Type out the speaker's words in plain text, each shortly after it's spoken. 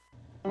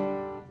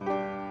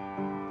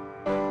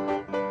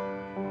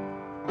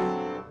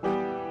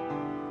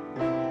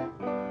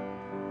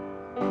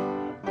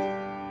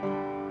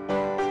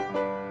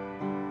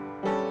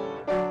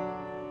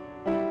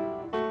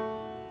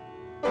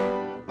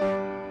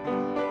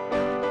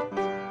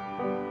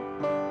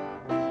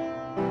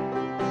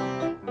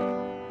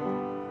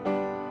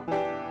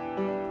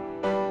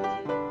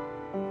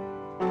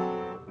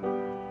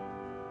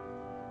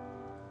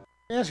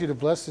ask you to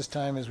bless this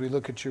time as we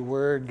look at your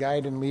word,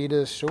 guide and lead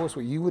us, show us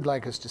what you would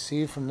like us to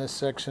see from this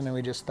section, and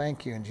we just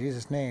thank you in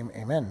Jesus' name.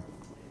 Amen.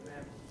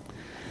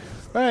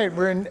 All right,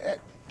 we're in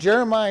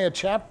Jeremiah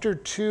chapter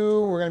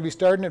 2. We're going to be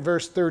starting at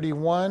verse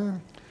 31.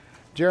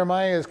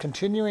 Jeremiah is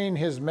continuing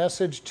his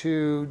message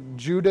to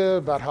Judah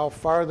about how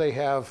far they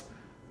have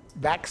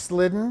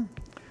backslidden,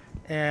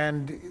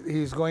 and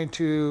he's going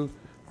to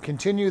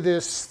continue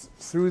this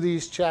through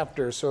these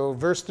chapters. So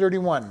verse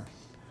 31.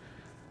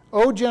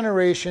 O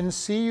generation,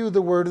 see you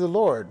the word of the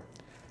Lord.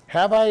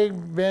 Have I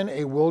been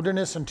a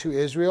wilderness unto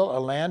Israel,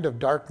 a land of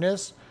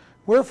darkness?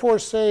 Wherefore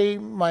say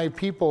my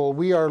people,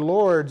 we are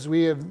lords,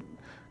 we have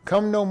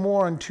come no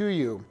more unto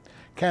you.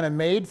 Can a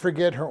maid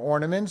forget her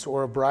ornaments,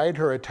 or a bride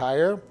her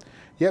attire?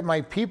 Yet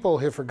my people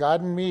have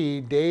forgotten me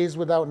days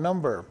without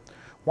number.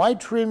 Why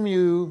trim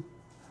you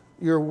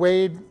your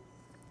way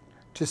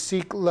to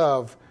seek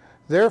love?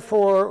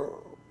 Therefore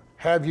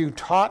have you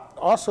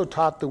also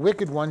taught the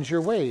wicked ones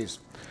your ways.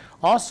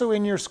 Also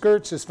in your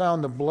skirts is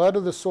found the blood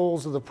of the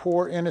souls of the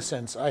poor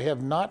innocents. I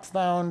have not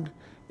found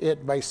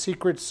it by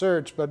secret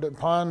search, but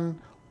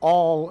upon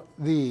all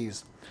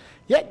these.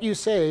 Yet you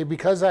say,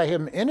 because I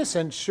am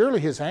innocent, surely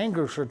his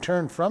anger shall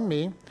turn from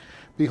me.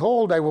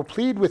 Behold, I will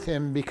plead with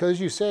him,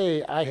 because you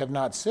say, I have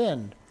not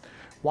sinned.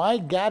 Why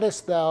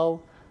gaddest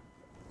thou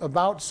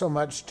about so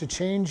much to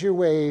change your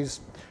ways?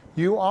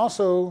 You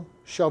also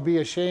shall be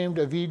ashamed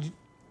of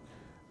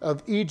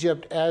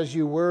Egypt as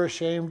you were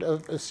ashamed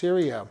of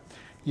Assyria.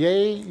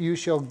 Yea, you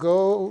shall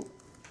go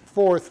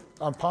forth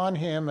upon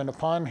him, and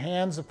upon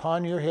hands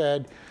upon your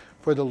head,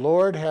 for the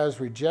Lord has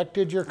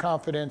rejected your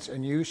confidence,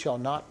 and you shall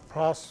not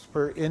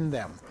prosper in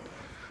them.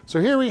 So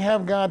here we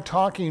have God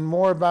talking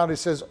more about, it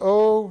says,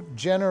 O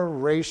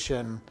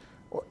generation,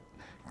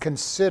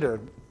 consider,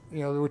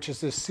 which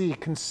is to see,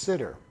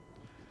 consider.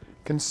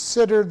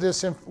 Consider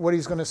this, what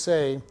he's going to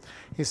say.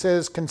 He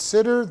says,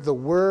 consider the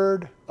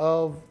word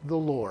of the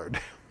Lord.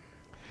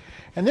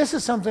 And this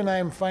is something I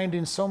am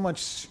finding so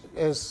much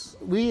as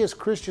we as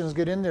Christians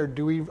get in there.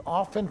 Do we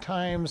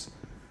oftentimes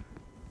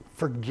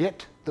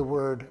forget the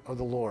word of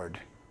the Lord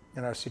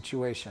in our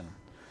situation?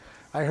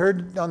 I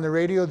heard on the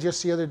radio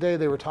just the other day,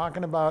 they were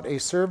talking about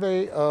a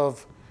survey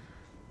of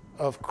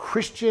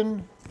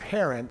Christian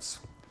parents,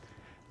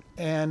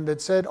 and it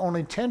said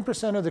only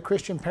 10% of the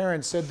Christian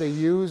parents said they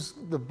use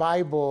the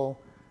Bible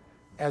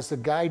as the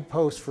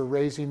guidepost for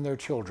raising their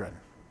children.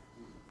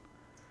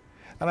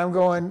 And I'm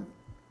going,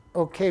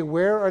 okay,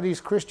 where are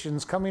these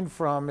Christians coming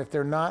from if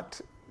they're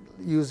not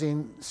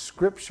using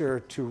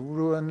Scripture to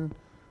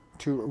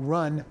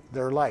run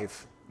their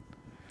life?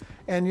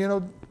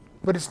 And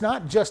but it's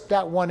not just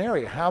that one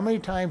area. How many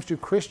times do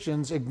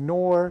Christians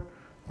ignore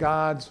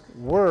God's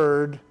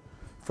word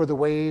for the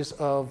ways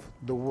of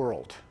the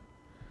world?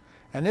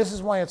 And this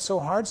is why it's so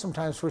hard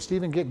sometimes for us to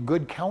even get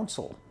good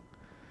counsel.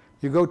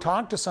 You go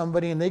talk to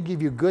somebody and they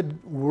give you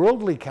good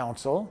worldly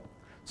counsel,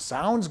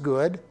 sounds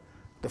good,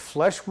 the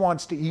flesh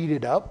wants to eat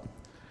it up.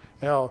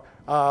 Well,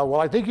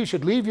 I think you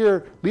should leave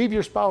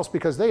your spouse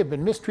because they have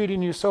been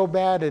mistreating you so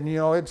bad, and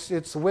it's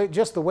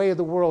just the way of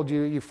the world.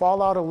 You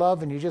fall out of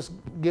love and you just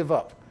give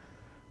up.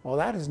 Well,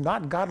 that is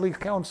not godly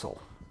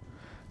counsel.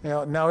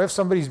 Now if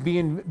somebody's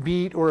being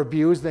beat or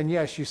abused, then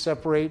yes, you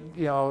separate,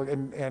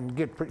 and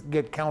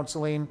get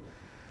counseling,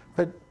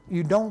 but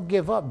you don't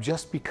give up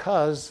just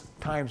because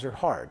times are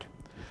hard.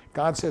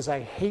 God says,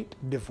 I hate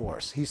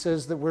divorce. He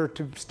says that we're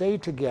to stay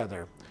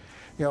together.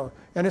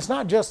 And it's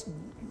not just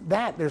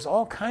that. There's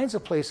all kinds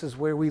of places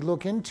where we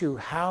look into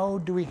how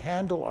do we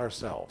handle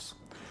ourselves?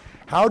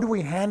 How do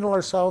we handle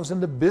ourselves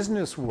in the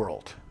business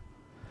world?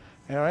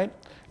 All right?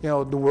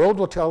 The world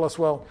will tell us,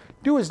 well,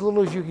 do as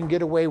little as you can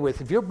get away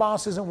with. If your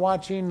boss isn't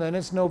watching, then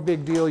it's no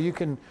big deal. You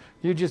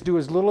just do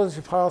as little as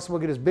possible,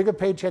 get as big a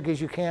paycheck as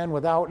you can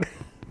without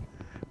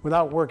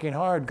working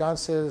hard. God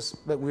says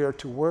that we are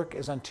to work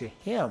as unto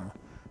him,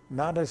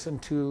 not as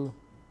unto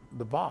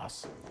the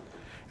boss.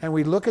 And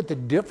we look at the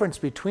difference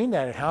between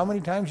that and how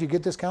many times you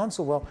get this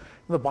counsel. Well,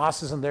 the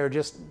boss isn't there,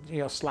 just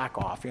slack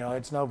off.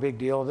 It's no big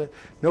deal.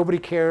 Nobody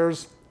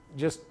cares.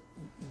 Just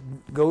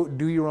go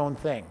do your own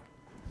thing.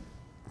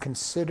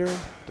 Consider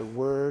the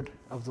word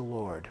of the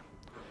Lord.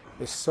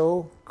 It's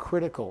so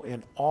critical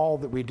in all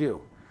that we do.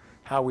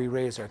 How we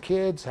raise our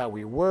kids, how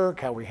we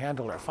work, how we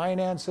handle our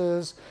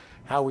finances,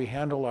 how we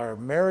handle our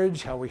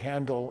marriage, how we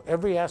handle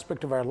every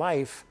aspect of our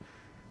life.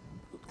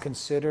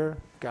 Consider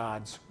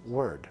God's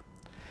word.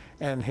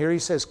 And here he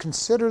says,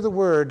 consider the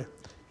word.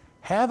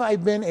 Have I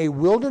been a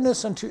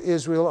wilderness unto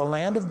Israel, a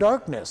land of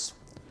darkness?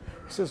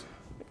 He says,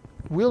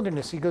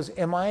 wilderness. He goes,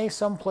 am I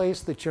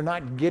someplace that you're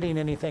not getting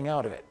anything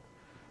out of it?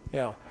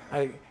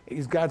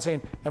 Is God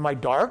saying, am I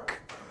dark?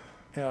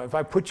 If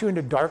I put you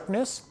into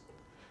darkness,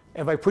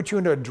 if I put you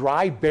into a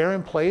dry,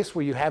 barren place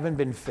where you haven't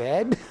been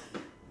fed?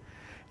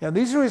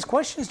 These are his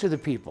questions to the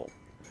people.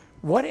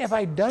 What have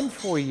I done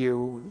for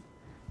you?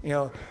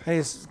 And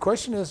his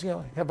question is,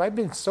 have I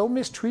been so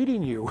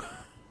mistreating you?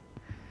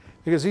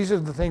 Because these are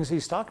the things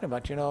he's talking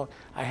about.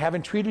 I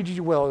haven't treated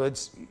you well.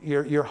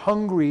 You're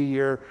hungry.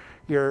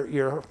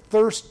 You're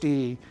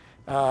thirsty.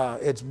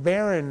 It's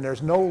barren.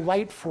 There's no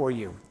light for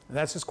you. And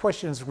that's his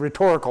question. It's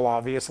rhetorical,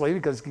 obviously,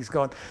 because he's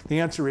going, the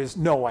answer is,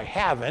 no, I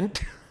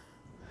haven't.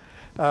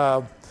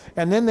 And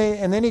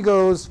then he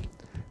goes,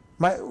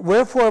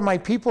 wherefore my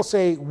people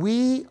say,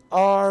 we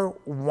are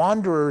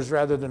wanderers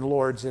rather than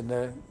lords in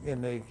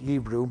the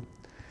Hebrew.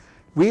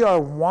 We are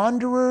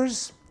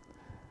wanderers.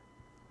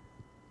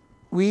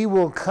 We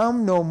will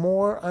come no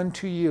more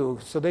unto you.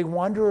 So they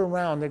wander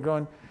around. They're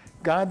going,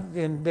 God,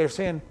 and they're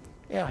saying,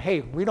 yeah,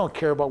 hey, we don't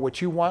care about what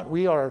you want.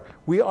 We are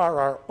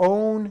our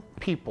own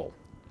people.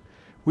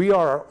 We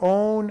are our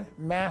own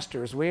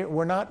masters.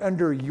 We're not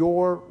under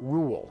your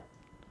rule.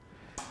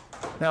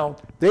 Now,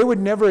 they would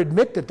never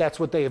admit that that's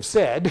what they have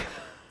said,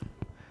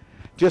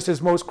 just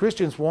as most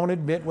Christians won't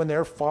admit when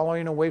they're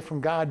following away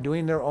from God,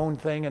 doing their own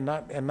thing and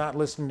not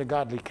listening to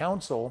godly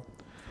counsel.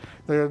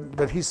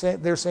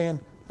 They're saying,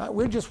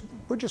 we're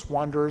just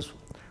wanderers.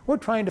 We're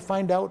trying to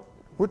find out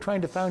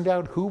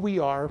who we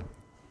are.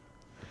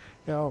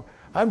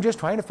 I'm just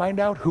trying to find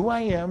out who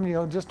I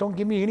am. Just don't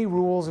give me any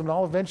rules, and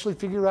I'll eventually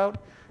figure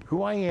out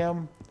who I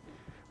am.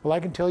 Well, I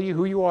can tell you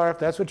who you are. If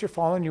that's what you're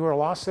following, you are a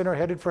lost sinner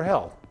headed for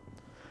hell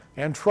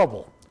and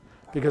trouble,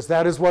 because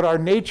that is what our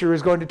nature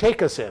is going to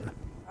take us in.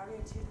 Are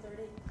you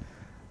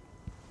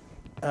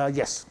 230?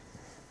 Yes.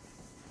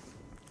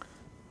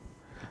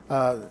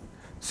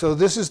 So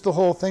this is the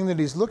whole thing that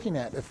he's looking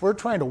at. If we're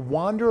trying to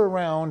wander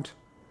around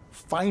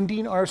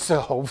finding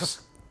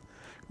ourselves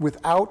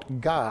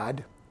without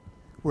God,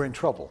 we're in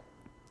trouble.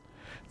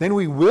 Then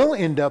we will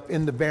end up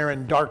in the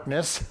barren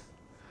darkness,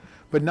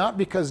 but not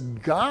because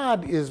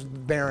God is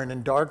barren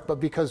and dark, but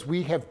because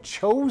we have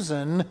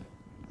chosen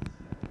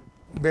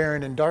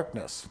barren and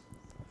darkness.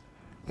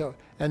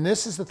 And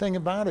this is the thing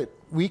about it.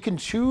 We can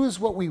choose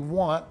what we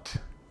want,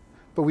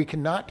 but we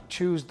cannot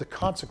choose the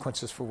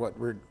consequences for what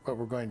we're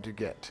going to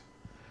get.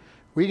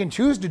 We can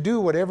choose to do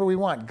whatever we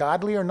want,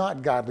 godly or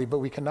not godly, but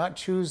we cannot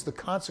choose the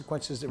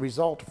consequences that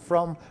result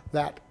from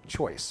that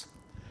choice.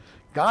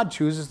 God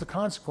chooses the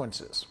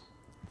consequences.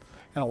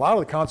 And a lot of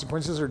the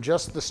consequences are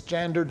just the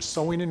standard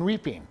sowing and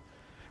reaping.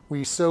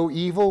 We sow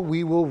evil,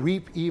 we will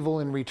reap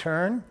evil in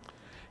return.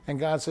 And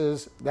God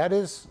says, that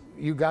is,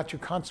 you got your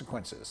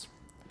consequences.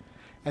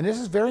 And this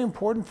is very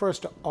important for us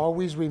to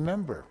always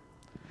remember.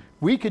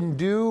 We can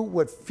do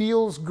what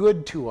feels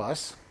good to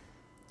us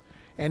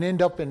and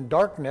end up in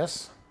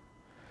darkness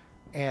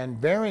and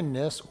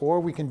barrenness, or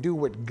we can do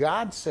what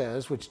God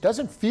says, which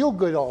doesn't feel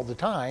good all the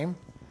time,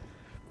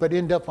 but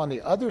end up on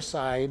the other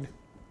side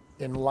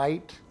in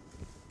light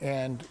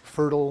and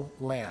fertile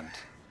land.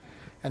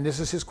 And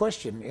this is his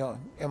question.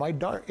 Am I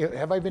dark?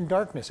 Have I been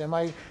darkness? Am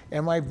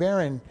I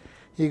barren?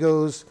 He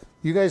goes,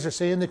 you guys are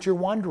saying that you're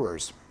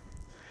wanderers.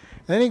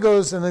 And then he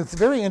goes, and it's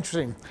very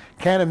interesting.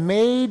 Can a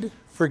maid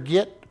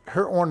forget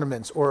her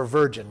ornaments, or a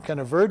virgin? Can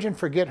a virgin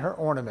forget her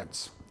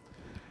ornaments?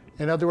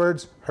 In other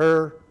words,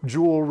 her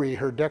jewelry,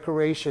 her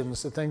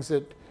decorations, the things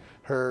that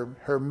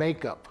her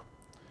makeup.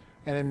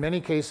 And in many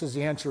cases,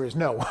 the answer is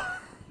no.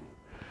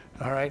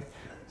 All right?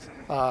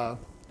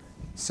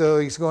 So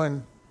he's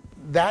going,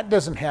 that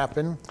doesn't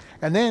happen.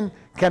 And then,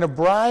 can a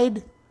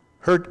bride,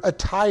 her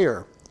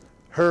attire,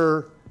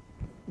 her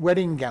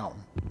wedding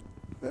gown,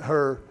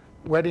 her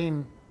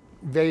wedding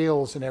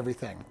veils and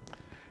everything.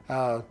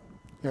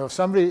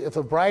 If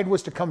a bride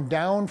was to come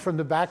down from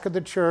the back of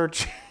the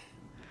church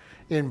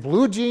in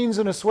blue jeans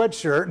and a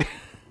sweatshirt,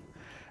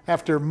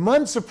 after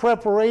months of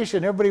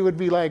preparation, everybody would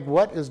be like,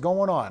 what is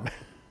going on?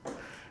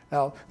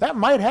 Now, that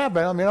might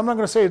happen. I mean, I'm not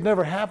going to say it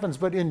never happens,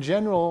 but in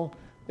general,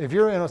 if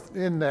you're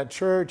in that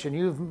church and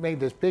you've made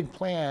this big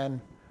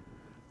plan,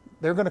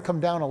 they're going to come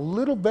down a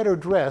little better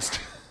dressed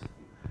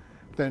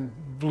than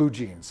blue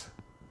jeans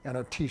and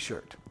a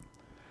t-shirt.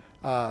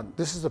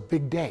 This is a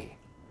big day,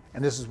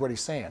 and this is what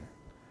he's saying.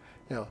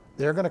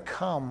 They're going to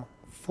come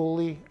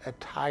fully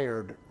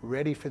attired,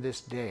 ready for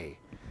this day.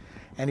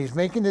 And he's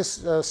making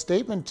this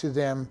statement to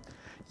them,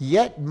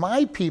 yet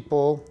my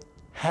people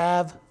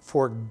have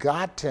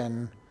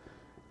forgotten,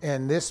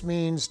 and this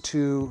means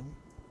to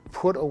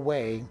put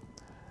away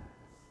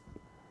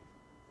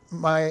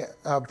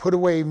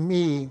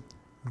me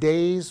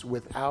days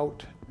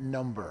without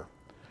number.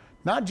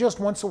 Not just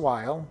once a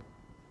while.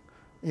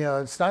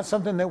 It's not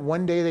something that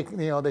one day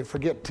they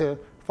forget to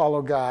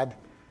follow God.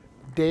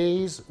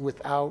 Days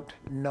without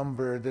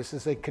number. This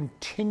is a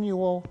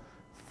continual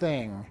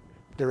thing.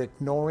 They're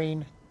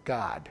ignoring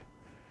God,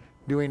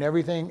 doing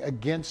everything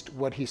against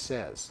what he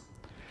says.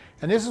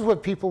 And this is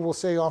what people will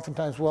say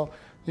oftentimes, well,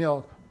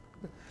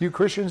 you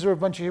Christians are a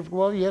bunch of,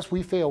 well, yes,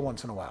 we fail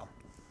once in a while.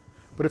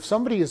 But if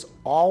somebody is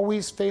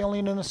always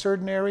failing in a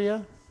certain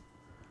area,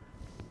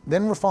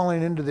 then we're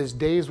falling into this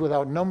days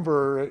without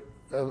number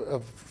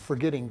of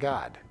forgetting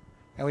God.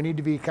 And we need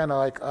to be kind of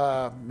like,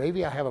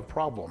 maybe I have a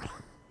problem.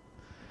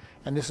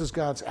 And this is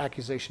God's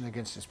accusation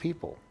against his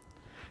people.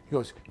 He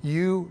goes,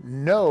 you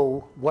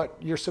know what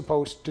you're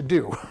supposed to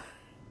do.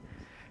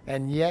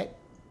 And yet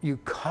you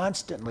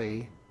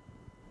constantly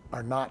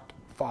are not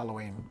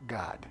following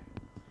God.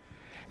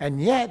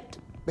 And yet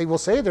they will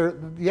say they're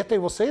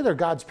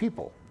God's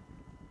people.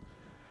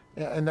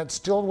 And that's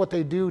still what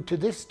they do to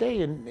this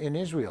day in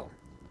Israel.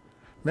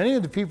 Many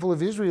of the people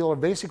of Israel are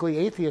basically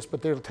atheists,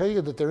 but they'll tell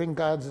you that they're in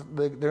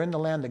the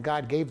land that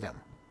God gave them.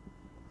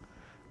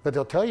 But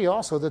they'll tell you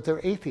also that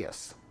they're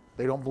atheists.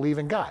 They don't believe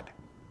in God.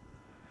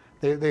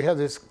 They have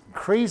this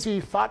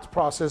crazy thought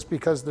process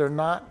because they're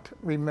not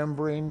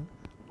remembering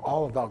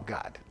all about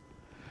God.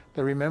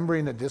 They're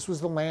remembering that this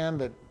was the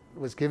land that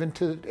was given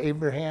to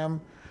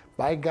Abraham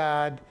by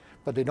God,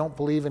 but they don't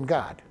believe in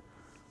God.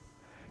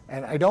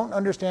 And I don't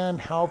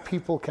understand how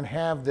people can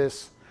have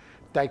this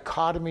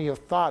dichotomy of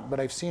thought, but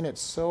I've seen it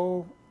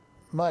so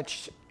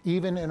much,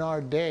 even in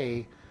our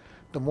day.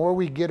 The more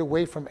we get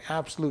away from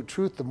absolute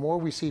truth, the more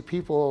we see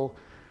people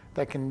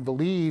that can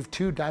believe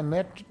two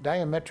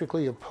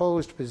diametrically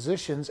opposed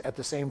positions at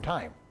the same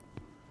time.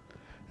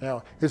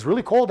 Now, it's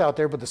really cold out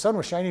there, but the sun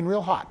was shining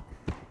real hot.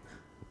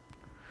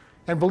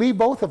 And believe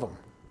both of them.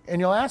 And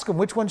you'll ask them,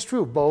 which one's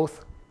true?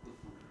 Both.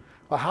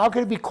 Well, how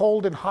could it be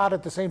cold and hot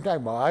at the same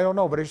time? Well, I don't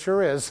know, but it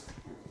sure is.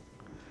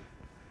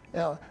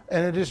 And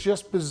it is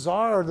just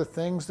bizarre, the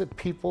things that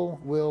people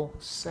will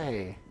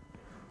say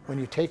when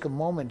you take a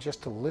moment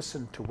just to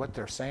listen to what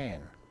they're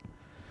saying.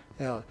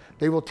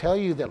 They will tell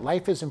you that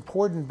life is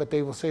important, but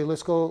they will say,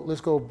 let's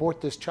go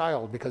abort this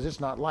child because it's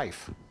not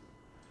life.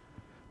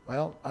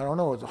 Well, I don't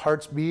know. The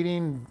heart's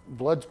beating,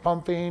 blood's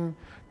pumping,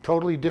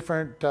 totally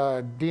different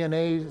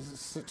DNA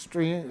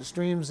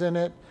streams in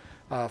it,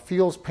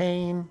 feels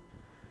pain,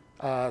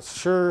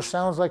 sure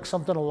sounds like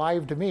something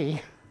alive to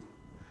me,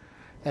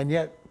 and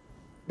yet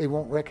they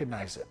won't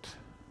recognize it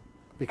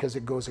because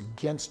it goes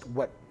against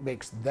what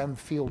makes them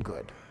feel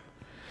good.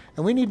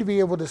 And we need to be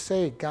able to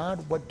say,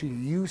 God, what do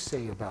you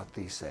say about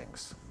these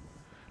things?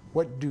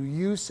 What do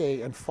you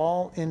say? And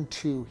fall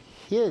into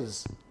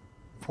his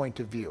point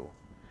of view.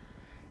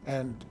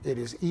 And it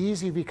is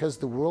easy because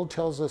the world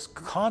tells us,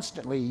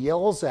 constantly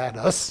yells at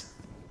us,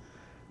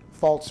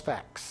 false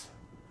facts.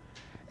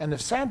 And the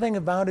sad thing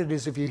about it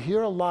is if you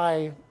hear a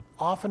lie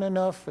often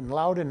enough and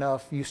loud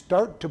enough, you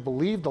start to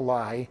believe the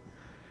lie.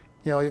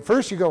 At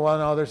first you go, well,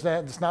 no,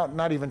 it's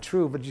not even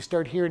true, but you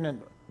start hearing it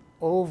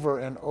over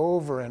and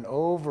over and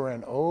over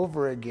and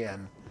over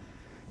again.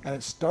 And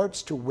it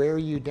starts to wear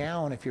you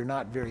down if you're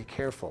not very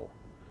careful,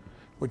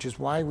 which is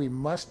why we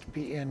must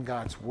be in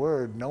God's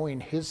Word, knowing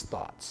his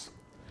thoughts,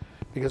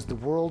 because the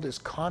world is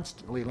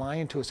constantly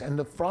lying to us. And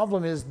the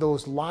problem is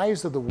those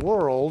lies of the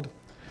world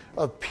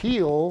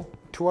appeal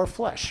to our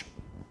flesh.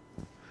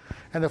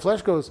 And the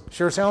flesh goes,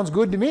 sure sounds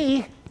good to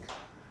me.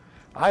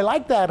 I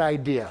like that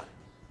idea.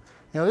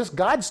 This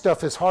God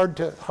stuff is hard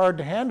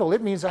to handle.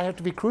 It means I have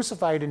to be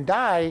crucified and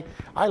die.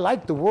 I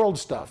like the world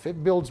stuff.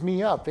 It builds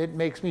me up. It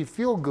makes me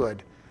feel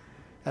good.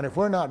 And if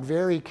we're not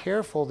very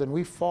careful, then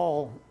we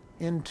fall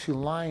into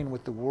line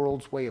with the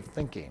world's way of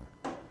thinking.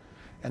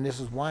 And this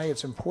is why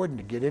it's important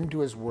to get into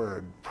his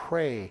word,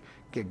 pray,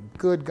 get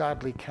good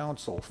godly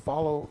counsel,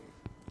 follow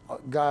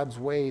God's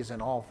ways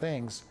in all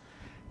things,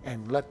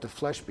 and let the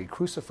flesh be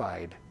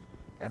crucified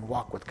and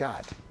walk with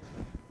God.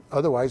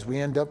 Otherwise, we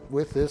end up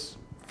with this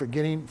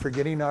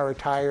forgetting our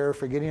attire,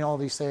 forgetting all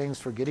these things,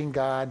 forgetting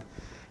God,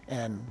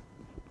 and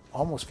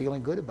almost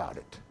feeling good about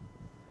it.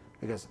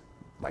 Because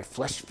my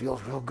flesh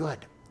feels real good.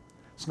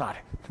 I'm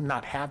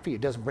not happy,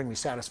 it doesn't bring me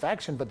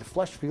satisfaction, but the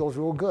flesh feels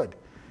real good.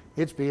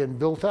 It's being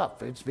built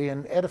up, it's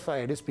being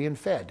edified, it's being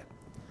fed.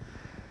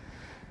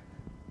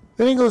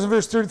 Then he goes in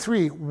verse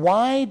 33,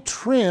 why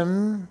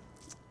trim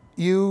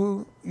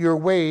you your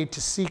way to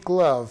seek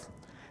love?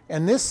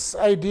 And this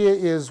idea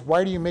is,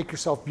 why do you make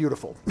yourself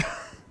beautiful?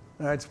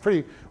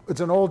 It's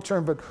an old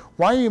term, but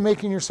why are you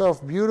making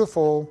yourself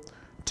beautiful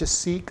to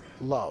seek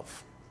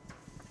love?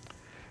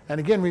 And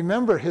again,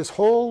 remember, his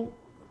whole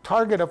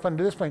target up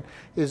until this point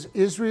is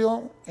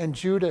Israel and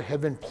Judah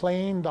have been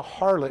playing the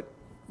harlot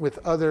with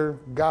other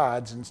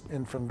gods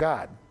and from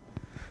God.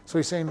 So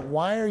he's saying,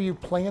 why are you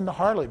playing the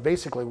harlot,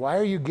 basically? Why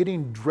are you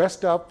getting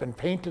dressed up and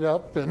painted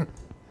up and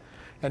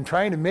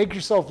trying to make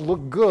yourself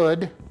look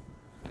good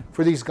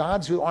for these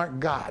gods who aren't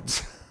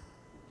gods?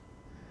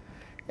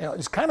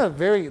 It's kind of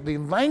the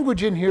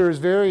language in here is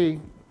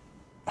very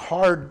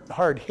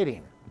hard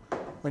hitting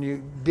when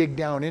you dig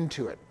down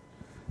into it.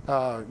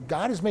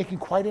 God is making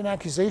quite an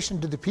accusation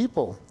to the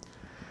people.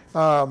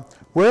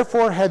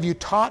 Wherefore have you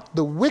taught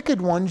the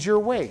wicked ones your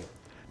way?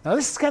 Now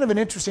this is kind of an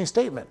interesting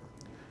statement.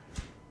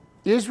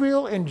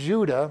 Israel and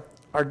Judah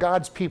are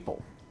God's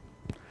people.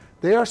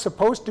 They are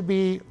supposed to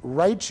be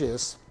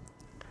righteous,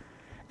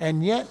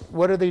 and yet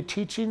what are they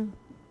teaching?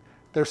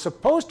 They're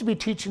supposed to be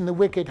teaching the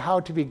wicked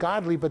how to be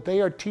godly, but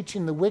they are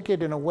teaching the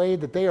wicked in a way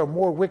that they are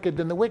more wicked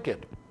than the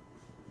wicked.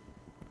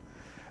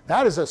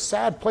 That is a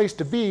sad place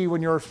to be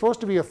when you're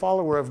supposed to be a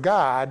follower of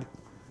God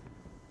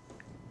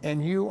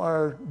and you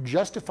are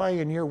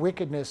justifying your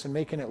wickedness and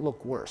making it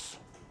look worse.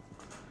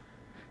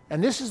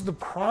 And this is the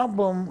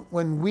problem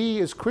when we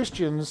as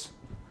Christians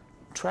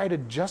try to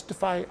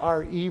justify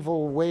our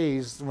evil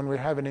ways when we're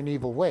having an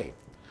evil way.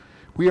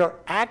 We are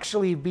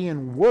actually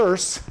being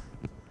worse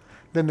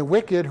than the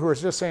wicked who are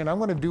just saying, I'm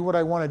going to do what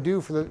I want to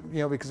do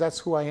because that's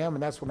who I am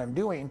and that's what I'm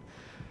doing.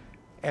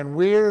 And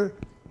we're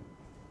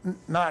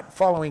not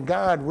following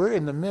God, we're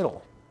in the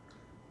middle.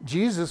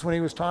 Jesus, when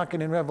he was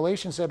talking in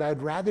Revelation, said,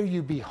 I'd rather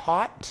you be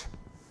hot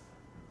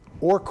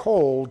or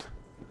cold,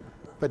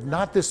 but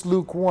not this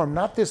lukewarm,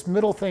 not this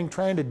middle thing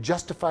trying to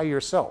justify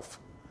yourself.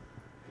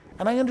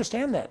 And I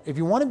understand that. If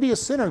you want to be a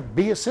sinner,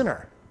 be a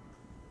sinner.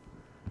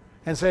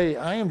 And say,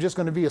 I am just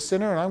going to be a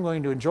sinner and I'm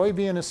going to enjoy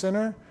being a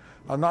sinner.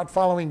 I'm not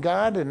following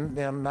God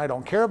and I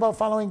don't care about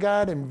following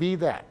God, and be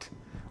that.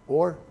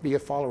 Or be a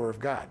follower of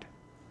God.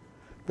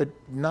 But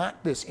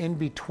not this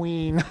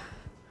in-between.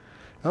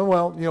 Oh,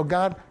 well,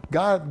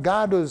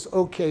 God is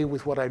okay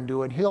with what I'm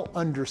doing. He'll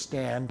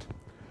understand.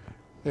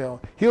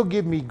 He'll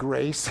give me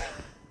grace.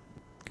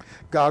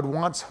 God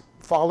wants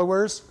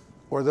followers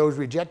or those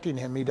rejecting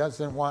him. He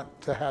doesn't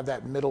want to have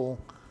that middle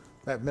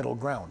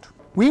ground.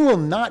 We will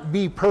not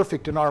be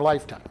perfect in our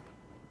lifetime.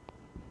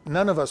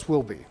 None of us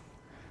will be.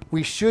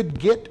 We should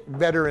get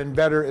better and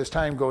better as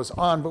time goes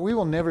on, but we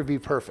will never be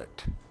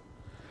perfect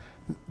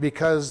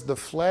because the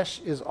flesh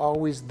is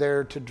always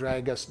there to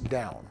drag us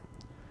down.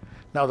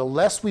 Now, the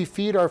less we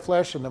feed our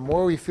flesh and the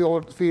more we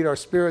feed our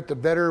spirit, the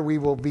better we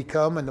will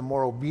become and the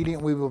more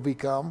obedient we will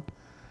become.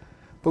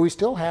 But we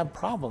still have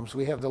problems.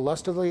 We have the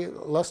lust of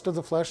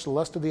the flesh, the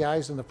lust of the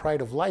eyes, and the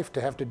pride of life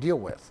to have to deal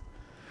with.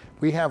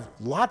 We have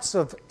lots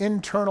of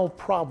internal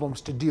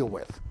problems to deal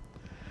with.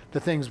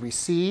 The things we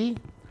see,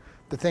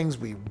 the things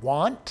we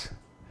want,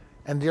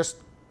 and just,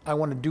 I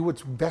want to do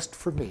what's best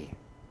for me.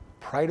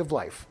 Pride of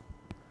life.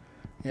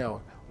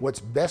 What's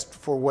best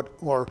for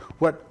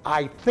what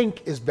I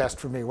think is best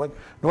for me.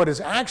 What is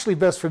actually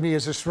best for me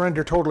is to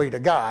surrender totally to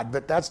God,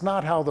 but that's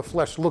not how the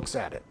flesh looks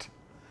at it.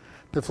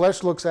 The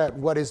flesh looks at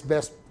what is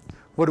best,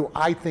 what do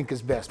I think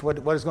is best, what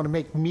is going to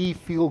make me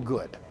feel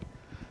good.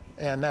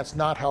 And that's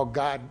not how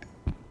God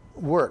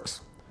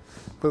works.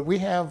 But we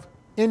have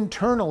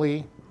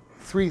internally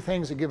 3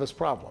 things that give us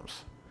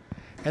problems.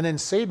 And then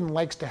Satan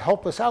likes to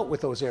help us out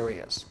with those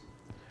areas.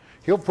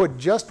 He'll put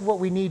just what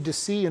we need to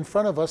see in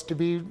front of us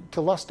to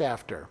lust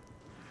after.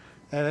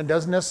 And it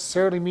doesn't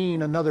necessarily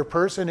mean another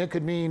person. It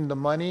could mean the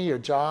money, a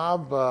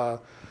job,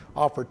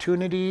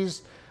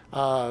 opportunities,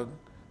 so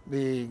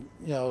the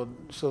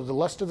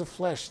lust of the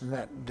flesh and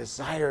that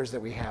desires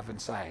that we have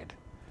inside,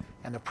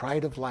 and the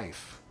pride of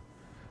life.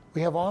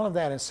 We have all of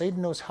that, and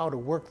Satan knows how to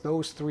work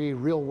those 3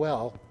 real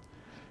well.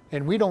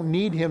 And we don't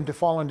need him to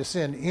fall into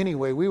sin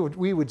anyway.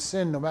 We would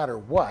sin no matter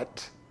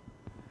what.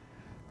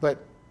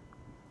 But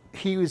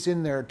he was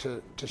in there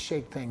to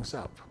shake things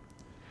up.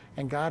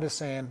 And God is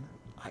saying,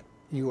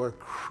 you are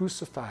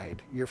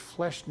crucified. Your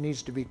flesh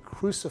needs to be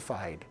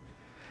crucified.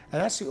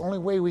 And that's the only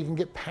way we can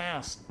get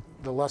past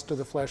the lust of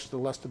the flesh, the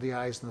lust of the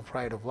eyes, and the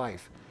pride of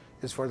life,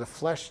 is for the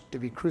flesh to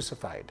be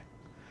crucified.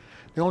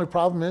 The only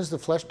problem is the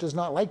flesh does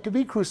not like to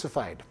be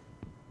crucified.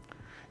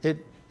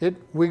 It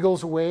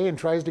wiggles away and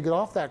tries to get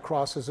off that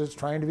cross as it's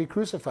trying to be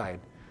crucified.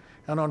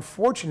 And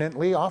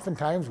unfortunately,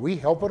 oftentimes we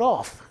help it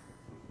off.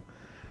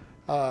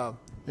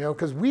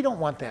 Because we don't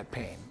want that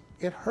pain.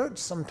 It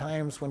hurts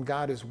sometimes when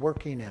God is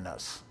working in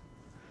us.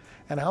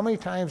 And how many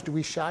times do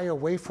we shy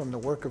away from the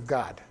work of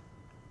God?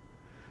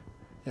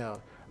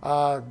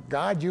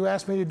 God, you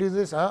asked me to do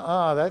this?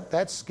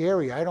 That's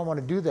scary. I don't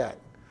want to do that.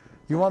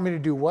 You want me to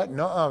do what?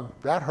 No,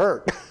 that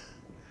hurt.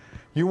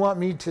 You want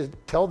me to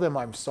tell them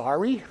I'm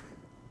sorry?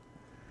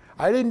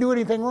 I didn't do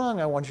anything wrong.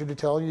 I want you to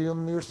tell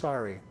them you're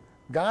sorry.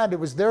 God, it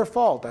was their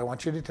fault. I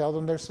want you to tell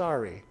them they're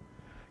sorry.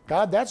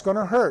 God, that's going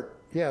to hurt.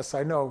 Yes,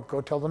 I know. Go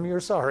tell them you're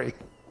sorry.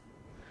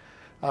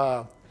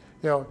 And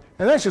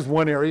that's just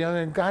one area.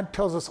 And God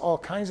tells us all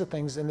kinds of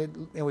things,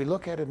 and we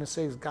look at it and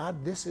say,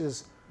 God, this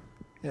is,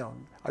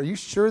 are you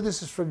sure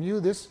this is from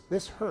you?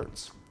 This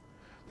hurts.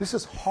 This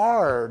is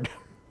hard.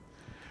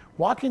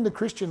 Walking the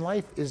Christian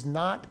life is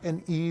not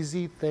an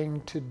easy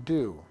thing to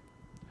do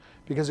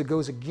because it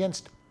goes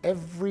against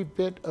every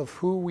bit of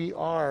who we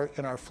are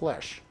in our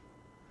flesh.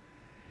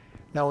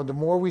 Now, the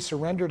more we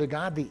surrender to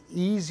God, the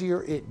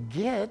easier it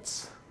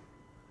gets.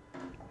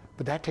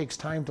 But that takes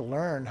time to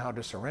learn how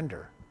to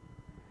surrender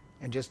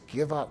and just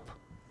give up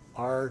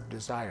our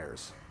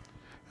desires.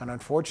 And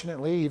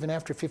unfortunately, even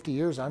after 50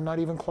 years, I'm not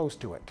even close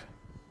to it.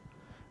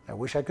 I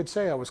wish I could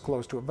say I was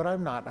close to it, but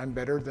I'm not. I'm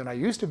better than I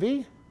used to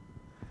be.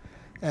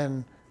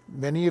 And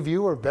many of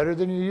you are better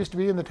than you used to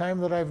be in the time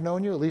that I've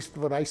known you, at least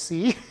what I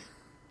see.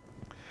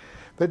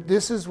 But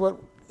this is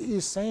what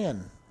he's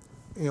saying.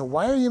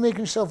 Why are you making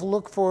yourself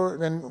look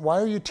for, and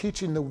why are you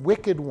teaching the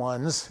wicked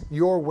ones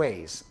your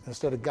ways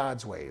instead of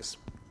God's ways?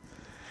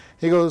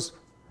 He goes,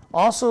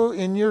 also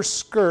in your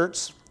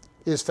skirts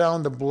is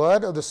found the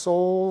blood of the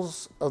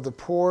souls of the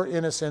poor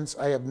innocents.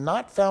 I have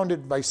not found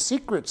it by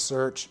secret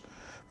search,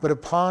 but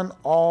upon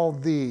all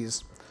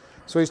these.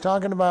 So he's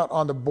talking about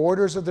on the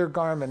borders of their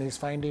garment, he's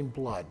finding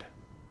blood,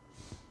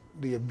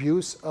 the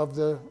abuse of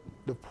the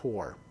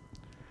poor.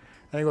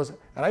 And he goes,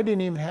 and I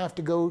didn't even have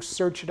to go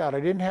search it out. I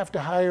didn't have to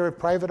hire a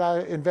private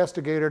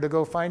investigator to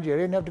go find you. I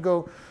didn't have to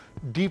go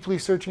deeply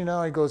searching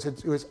out. He goes,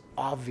 it was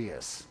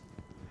obvious.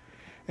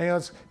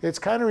 And it's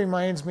kind of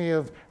reminds me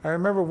of, I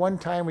remember one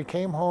time we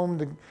came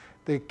home,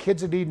 the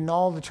kids had eaten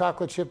all the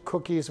chocolate chip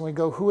cookies, and we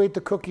go, who ate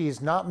the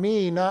cookies? Not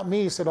me, not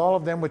me, said all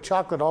of them with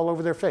chocolate all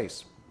over their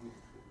face.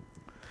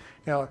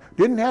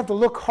 Didn't have to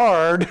look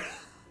hard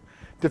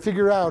to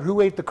figure out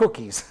who ate the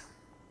cookies.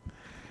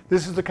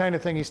 This is the kind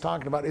of thing he's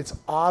talking about. It's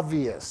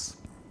obvious.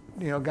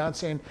 God's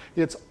saying,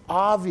 it's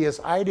obvious.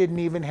 I didn't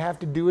even have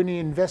to do any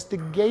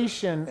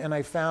investigation, and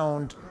I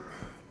found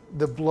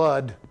the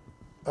blood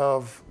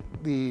of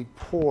the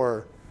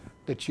poor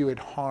that you had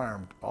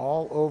harmed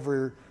all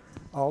over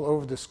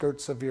the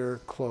skirts of your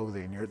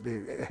clothing,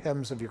 the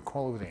hems of your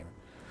clothing.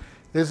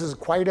 This is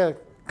quite a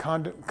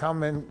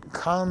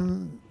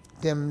condemnation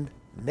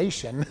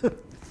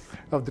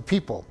of the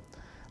people.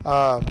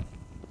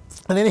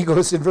 And then he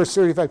goes in verse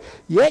 35,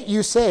 yet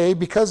you say,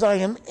 because I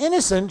am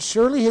innocent,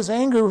 surely his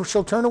anger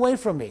shall turn away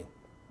from me.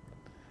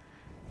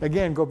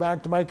 Again, go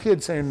back to my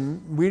kids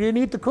saying, we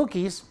didn't eat the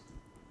cookies.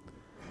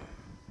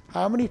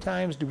 How many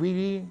times do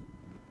we,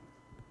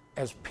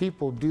 as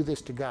people, do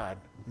this to God?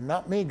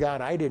 Not me,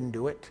 God, I didn't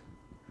do it.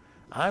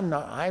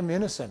 I'm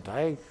innocent.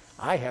 I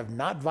have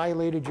not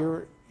violated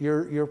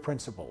your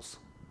principles.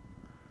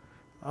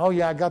 Oh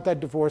yeah, I got that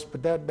divorce,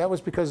 but that was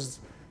because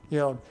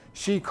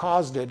she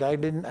caused it. I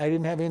didn't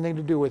have anything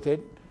to do with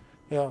it.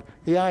 Yeah,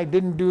 I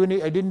didn't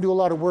do a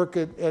lot of work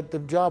at the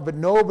job, but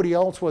nobody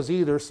else was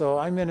either. So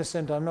I'm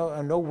innocent. I'm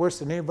no worse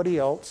than anybody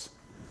else.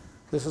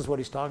 This is what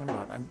he's talking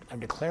about. I'm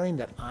declaring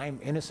that I'm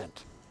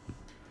innocent,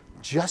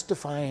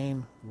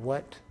 justifying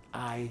what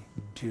I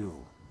do.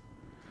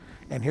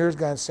 And here's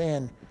God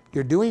saying,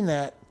 you're doing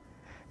that.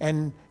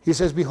 And he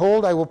says,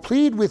 behold, I will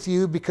plead with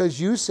you because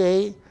you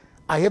say,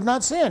 I have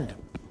not sinned.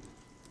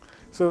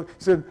 So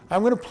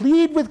I'm going to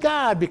plead with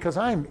God because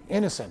I'm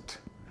innocent.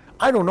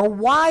 I don't know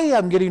why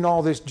I'm getting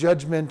all this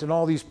judgment and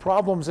all these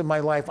problems in my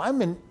life.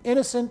 I'm an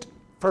innocent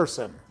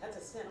person. That's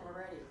a sin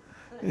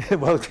already.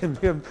 Well,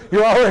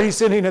 you're already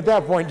sinning at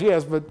that point,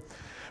 yes. But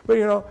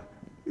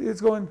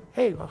it's going,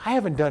 hey, I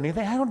haven't done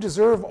anything. I don't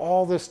deserve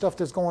all this stuff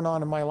that's going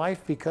on in my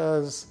life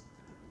because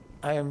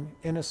I am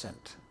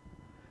innocent.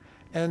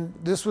 And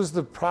this was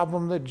the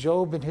problem that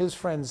Job and his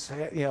friends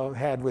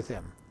had with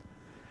him.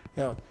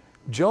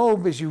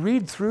 Job, as you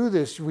read through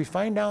this, we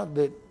find out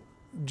that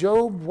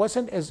Job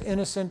wasn't as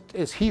innocent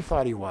as he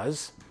thought he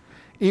was,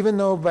 even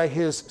though by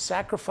his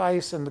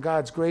sacrifice and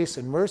God's grace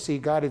and mercy,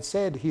 God had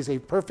said he's a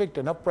perfect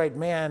and upright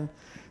man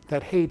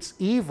that hates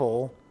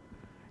evil.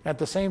 At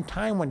the same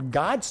time, when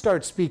God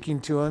starts speaking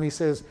to him, he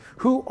says,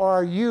 who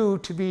are you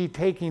to be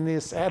taking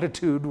this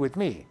attitude with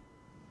me?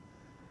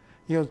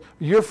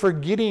 You're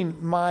forgetting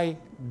my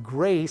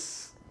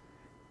grace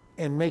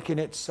and making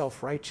it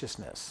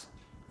self-righteousness.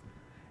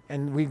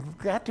 And we've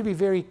got to be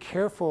very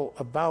careful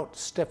about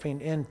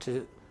stepping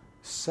into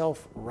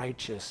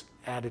self-righteous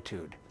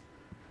attitude.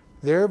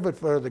 There, but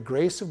for the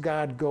grace of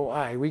God go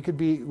I. We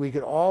could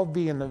all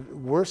be in the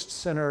worst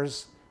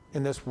sinners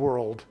in this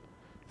world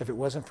if it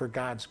wasn't for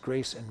God's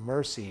grace and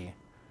mercy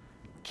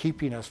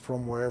keeping us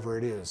from wherever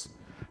it is.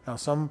 Now,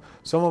 some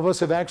of us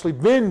have actually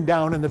been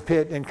down in the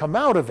pit and come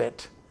out of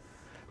it,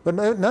 but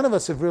none of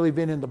us have really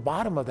been in the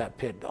bottom of that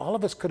pit. All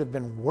of us could have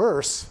been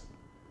worse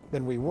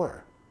than we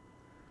were.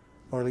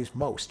 Or at least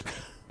most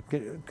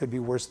could be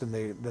worse than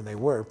they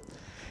were.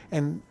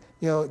 And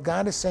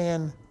God is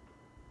saying,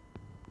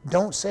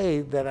 don't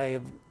say that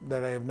I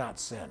have not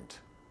sinned.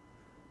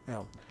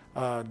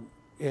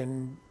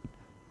 In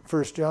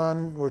 1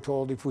 John, we're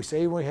told, if we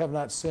say we have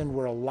not sinned,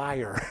 we're a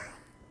liar,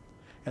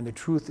 and the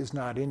truth is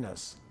not in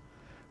us.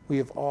 We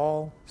have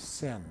all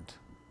sinned.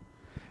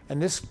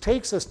 And this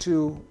takes us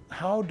to,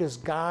 how does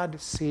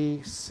God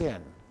see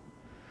sin?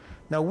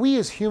 Now, we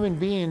as human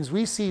beings,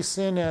 we see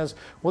sin as,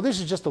 well, this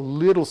is just a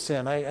little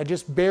sin. I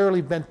just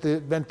barely bent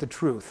the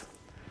truth.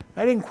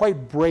 I didn't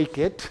quite break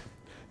it.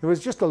 It was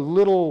just a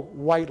little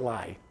white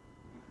lie.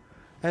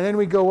 And then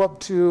we go up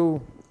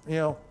to,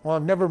 well,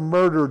 I've never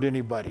murdered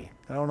anybody.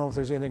 I don't know if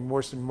there's anything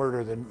worse than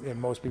murder than in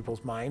most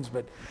people's minds,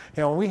 but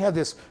we have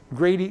this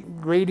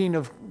grading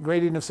of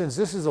sins.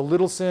 This is a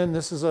little sin.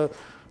 This is a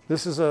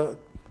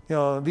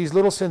these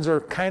little sins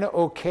are kind of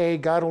okay.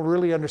 God will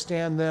really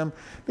understand them.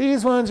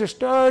 These ones are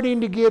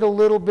starting to get a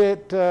little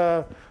bit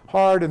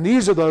hard, and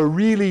these are the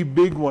really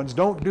big ones.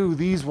 Don't do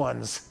these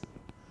ones.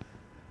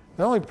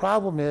 The only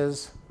problem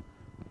is,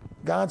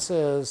 God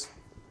says,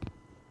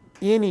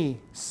 any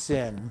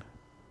sin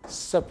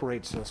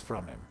separates us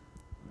from him.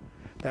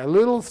 That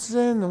little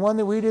sin, the one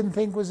that we didn't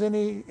think was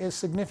any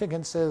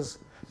significant,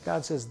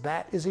 God says,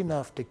 that is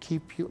enough to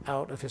keep you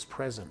out of his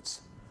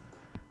presence.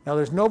 Now,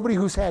 there's nobody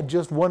who's had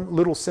just one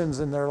little sins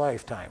in their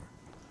lifetime.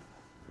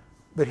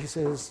 But he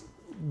says,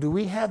 do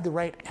we have the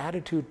right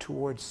attitude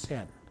towards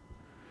sin?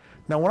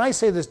 Now, when I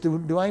say this,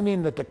 do I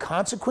mean that the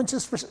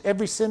consequences for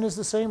every sin is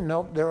the same?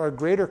 No, there are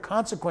greater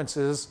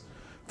consequences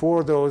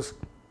for those,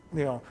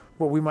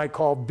 what we might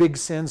call big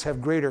sins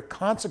have greater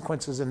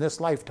consequences in this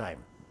lifetime.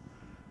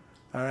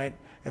 All right?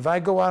 If I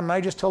go out and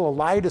I just tell a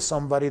lie to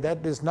somebody,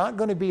 that is not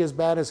going to be as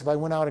bad as if I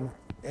went out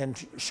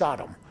and shot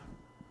them.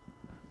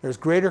 There's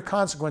greater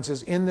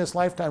consequences in this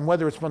lifetime,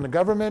 whether it's from the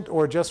government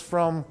or just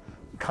from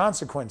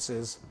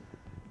consequences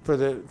for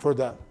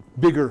the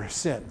bigger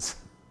sins.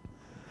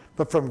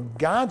 But from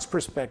God's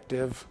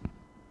perspective,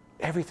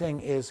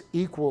 everything is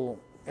equal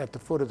at the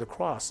foot of the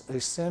cross. A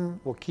sin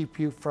will keep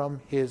you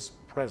from his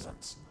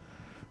presence.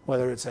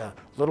 Whether it's a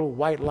little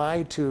white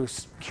lie to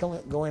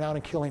going out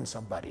and killing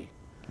somebody.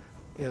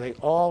 They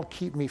all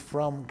keep me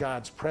from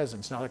God's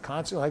presence. Now, like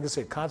I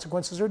said,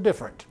 consequences are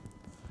different.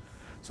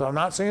 So I'm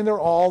not saying they're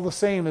all the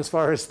same as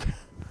far as,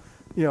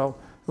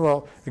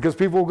 because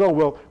people will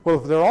go, well,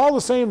 if they're all the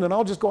same, then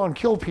I'll just go out and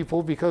kill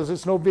people because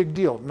it's no big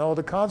deal. No,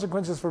 the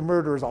consequences for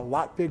murder is a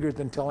lot bigger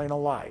than telling a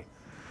lie.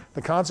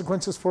 The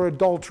consequences for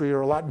adultery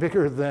are a lot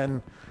bigger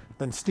than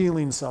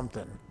stealing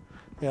something.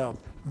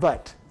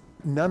 But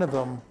none of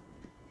them,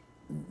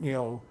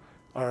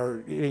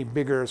 are any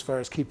bigger as far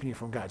as keeping you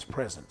from God's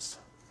presence.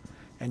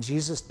 And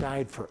Jesus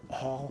died for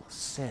all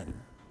sin.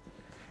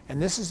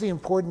 And this is the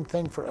important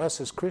thing for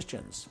us as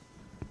Christians.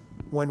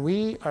 When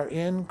we are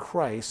in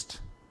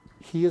Christ,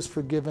 he has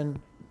forgiven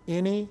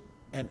any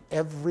and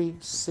every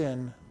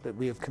sin that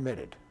we have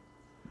committed.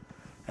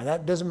 And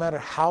that doesn't matter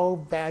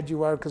how bad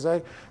you are, because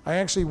I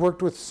actually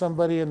worked with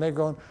somebody and they're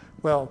going,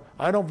 well,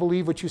 I don't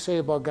believe what you say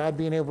about God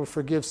being able to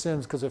forgive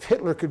sins, because if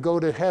Hitler could go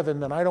to heaven,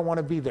 then I don't want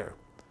to be there.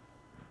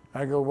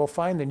 I go, well,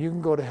 fine, then you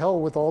can go to hell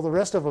with all the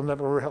rest of them that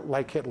were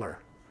like Hitler.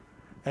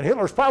 And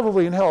Hitler's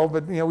probably in hell,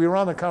 but we were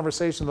on the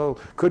conversation, though,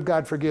 could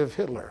God forgive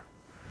Hitler?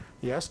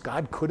 Yes,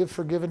 God could have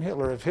forgiven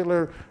Hitler. If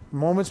Hitler,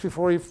 moments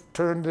before he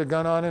turned the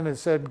gun on him and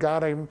said,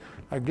 God,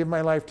 I give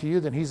my life to you,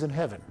 then he's in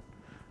heaven.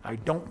 I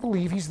don't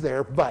believe he's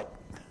there, but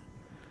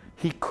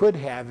he could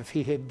have if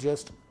he had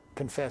just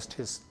confessed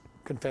his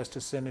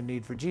sin and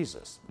need for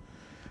Jesus.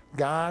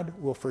 God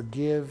will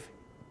forgive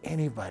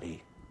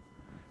anybody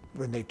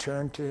when they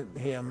turn to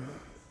him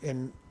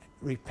and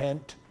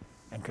repent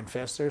and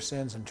confess their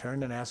sins and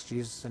turn and ask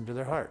Jesus into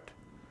their heart.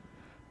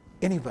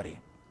 Anybody.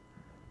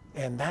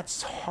 And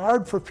that's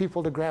hard for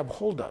people to grab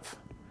hold of.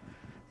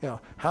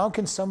 How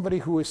can somebody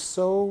who is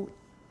so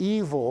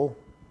evil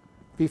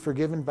be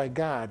forgiven by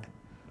God?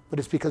 But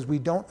it's because we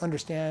don't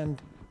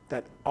understand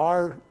that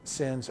our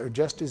sins are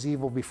just as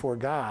evil before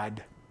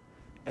God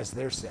as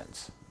their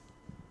sins.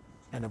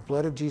 And the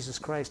blood of Jesus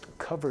Christ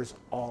covers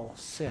all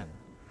sin.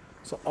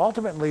 So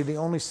ultimately, the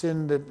only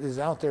sin that is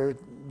out there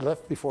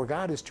left before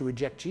God is to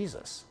reject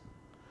Jesus,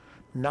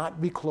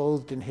 not be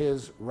clothed in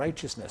his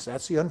righteousness.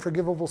 That's the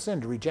unforgivable sin,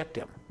 to reject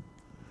him.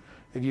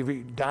 If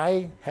you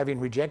die having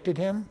rejected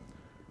him,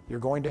 you're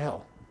going to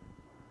hell.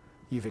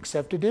 You've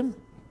accepted him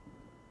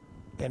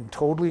and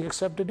totally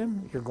accepted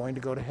him, you're going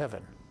to go to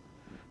heaven.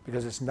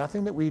 Because it's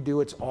nothing that we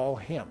do, it's all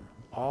him,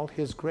 all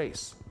his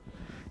grace.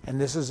 And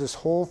this is this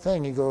whole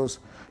thing. He goes,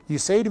 you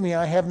say to me,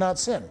 I have not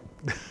sinned.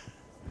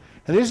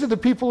 And these are the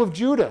people of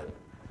Judah.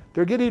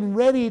 They're getting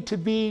ready to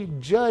be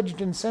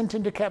judged and sent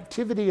into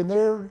captivity, and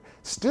they're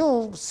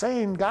still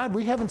saying, God,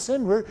 we haven't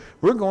sinned.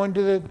 We're going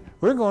to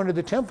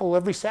the temple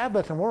every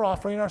Sabbath, and we're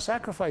offering our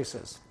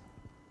sacrifices.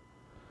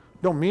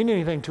 Don't mean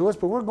anything to us,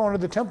 but we're going to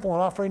the temple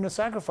and offering the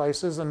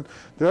sacrifices, and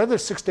the other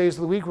 6 days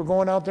of the week we're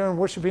going out there and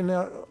worshiping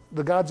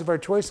the gods of our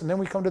choice, and then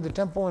we come to the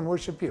temple and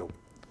worship you.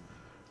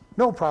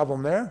 No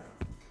problem there.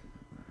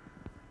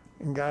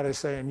 And God is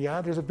saying,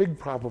 yeah, there's a big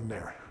problem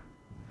there.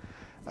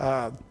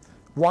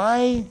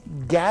 Why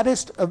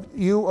gaddest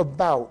you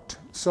about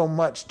so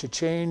much to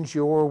change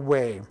your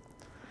way?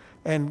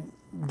 And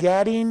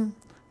gadding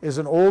is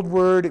an old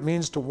word. It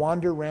means to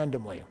wander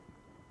randomly.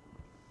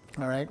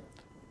 All right?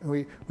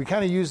 We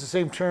kind of use the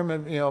same term.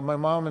 My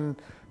mom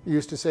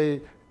used to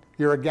say,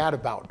 you're a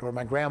gadabout, or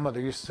my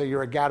grandmother used to say,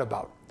 you're a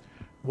gadabout,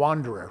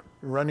 wanderer,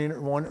 running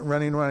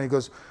around. He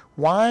goes,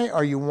 why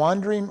are you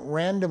wandering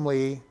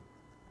randomly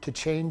to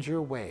change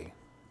your way?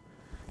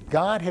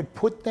 God had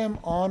put them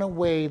on a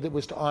way that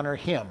was to honor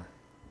him.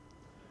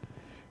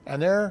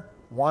 And they're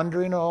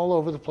wandering all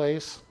over the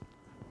place,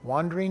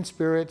 wandering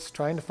spirits,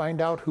 trying to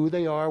find out who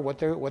they are,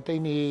 what they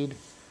need.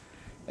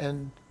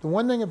 And the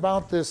one thing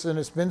about this, and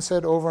it's been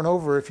said over and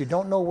over, if you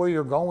don't know where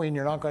you're going,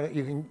 you're not going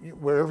to,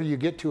 wherever you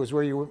get to is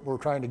where you were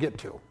trying to get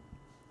to.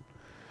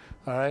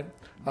 All right?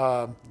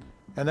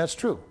 And that's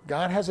true.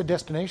 God has a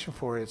destination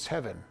for it. It's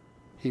heaven.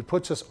 He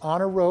puts us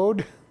on a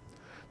road,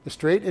 the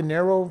straight and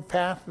narrow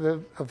path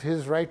of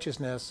his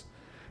righteousness.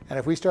 And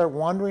if we start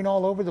wandering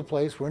all over the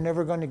place, we're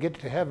never going to get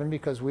to heaven,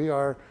 because we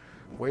are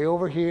way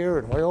over here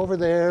and way over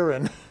there.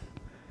 And,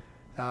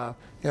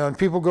 and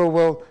people go,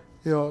 well,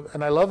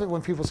 and I love it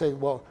when people say,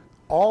 well,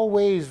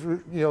 always,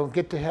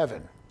 get to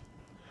heaven.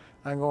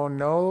 I'm going,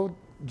 no,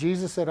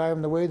 Jesus said, I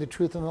am the way, the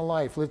truth, and the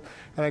life. And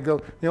I go,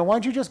 why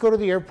don't you just go to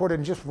the airport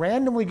and just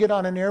randomly get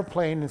on an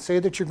airplane and say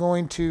that you're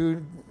going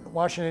to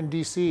Washington,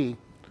 D.C.,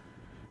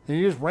 and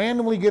you just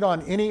randomly get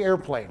on any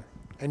airplane,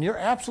 and you're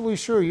absolutely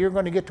sure you're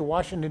going to get to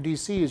Washington,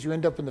 D.C. as you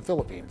end up in the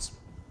Philippines.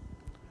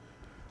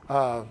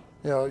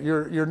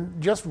 You're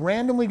just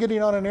randomly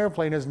getting on an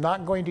airplane is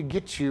not going to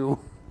get you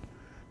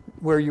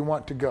where you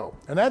want to go.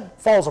 And that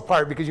falls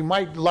apart because you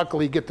might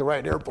luckily get the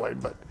right airplane,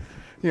 but,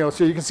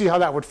 so you can see how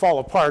that would fall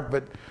apart.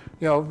 But,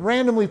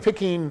 randomly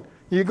picking,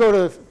 you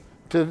go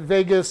to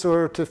Vegas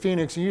or to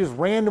Phoenix and you just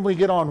randomly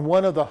get on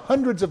one of the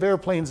hundreds of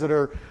airplanes that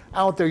are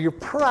out there, you're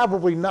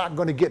probably not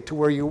going to get to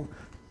where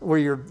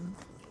you're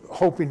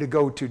hoping to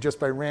go to just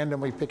by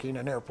randomly picking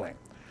an airplane.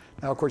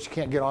 Now, of course, you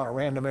can't get on a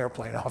random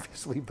airplane,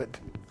 obviously, but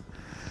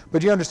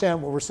you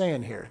understand what we're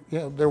saying here. You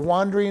know, they're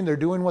wandering, they're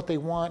doing what they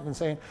want, and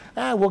saying,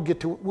 we'll get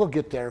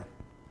there,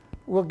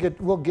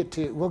 we'll get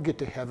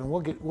to heaven,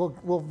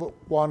 we'll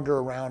wander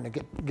around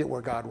and get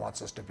where God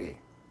wants us to be.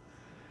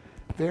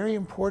 Very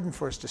important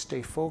for us to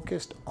stay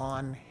focused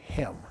on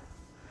Him.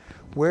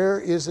 Where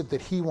is it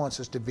that He wants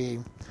us to be?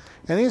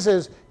 And He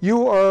says,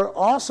 you are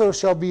also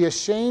shall be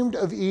ashamed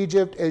of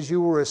Egypt as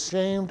you were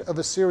ashamed of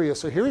Assyria.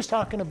 So here He's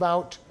talking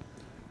about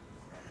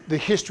the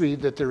history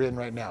that they're in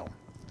right now.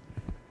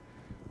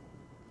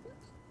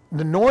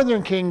 The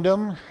northern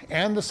kingdom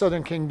and the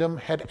southern kingdom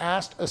had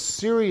asked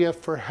Assyria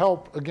for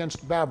help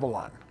against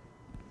Babylon.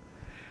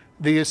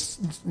 The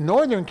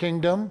northern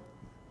kingdom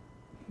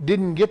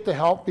didn't get the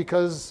help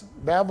because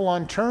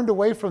Babylon turned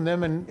away from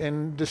them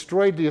and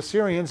destroyed the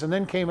Assyrians, and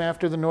then came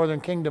after the northern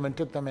kingdom and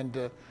took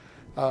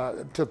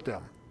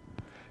them.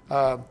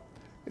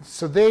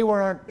 So they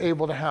weren't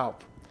able to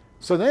help.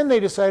 So then they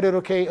decided,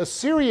 okay,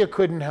 Assyria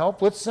couldn't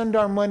help. Let's send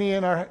our money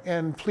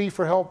and plea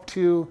for help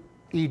to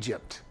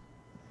Egypt.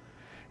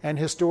 And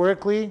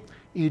historically,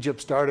 Egypt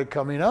started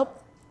coming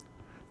up.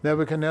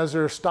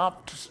 Nebuchadnezzar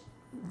stopped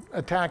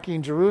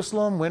attacking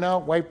Jerusalem, went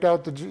out, wiped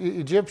out the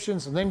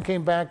Egyptians, and then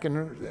came back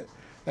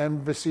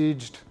and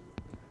besieged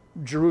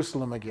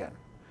Jerusalem again.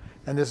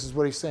 And this is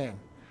what he's saying.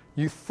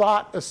 You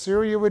thought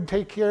Assyria would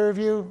take care of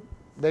you.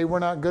 They were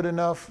not good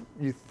enough.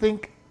 You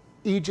think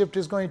Egypt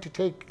is going to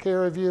take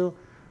care of you.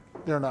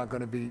 They're not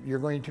going to be. You're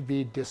going to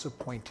be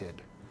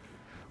disappointed.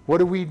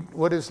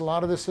 What is a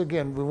lot of this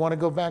again? We want to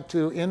go back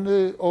to, in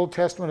the Old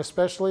Testament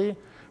especially,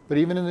 but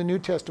even in the New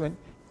Testament,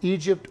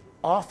 Egypt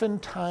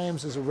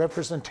oftentimes is a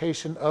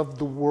representation of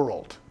the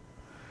world,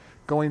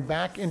 going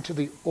back into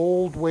the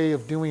old way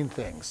of doing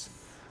things.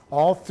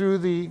 All through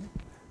the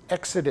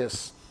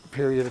Exodus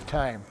period of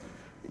time,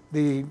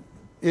 the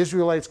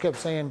Israelites kept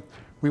saying,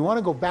 we want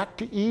to go back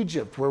to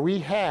Egypt where we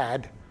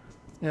had,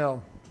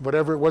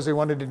 whatever it was they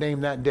wanted to name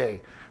that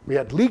day. We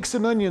had leeks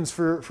and onions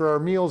for our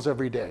meals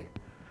every day.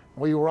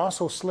 We were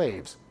also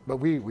slaves, but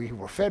we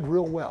were fed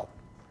real well.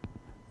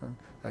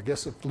 I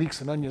guess if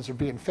leeks and onions are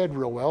being fed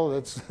real well,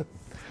 that's...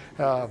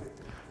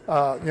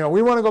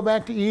 we want to go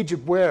back to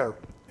Egypt where,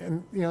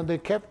 and they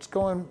kept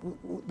going,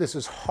 this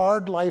is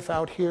hard life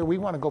out here. We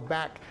want to go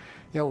back.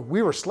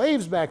 We were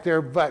slaves back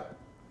there, but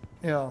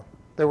there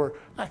were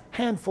a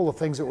handful of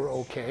things that were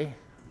okay.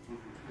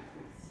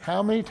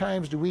 How many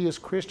times do we as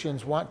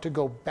Christians want to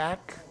go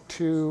back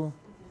to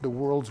the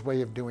world's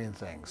way of doing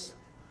things?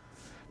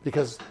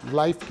 Because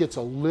life gets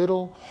a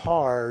little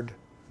hard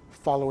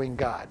following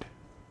God.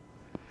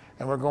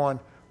 And we're going,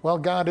 well,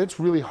 God,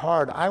 it's really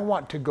hard. I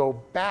want to go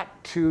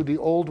back to the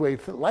old way.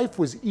 Life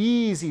was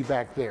easy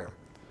back there.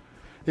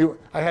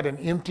 I had an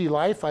empty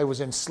life. I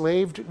was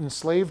enslaved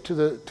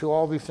to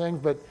all these things,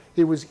 but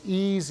it was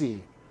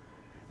easy.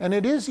 And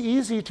it is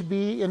easy to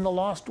be in the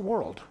lost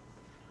world.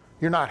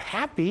 You're not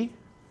happy.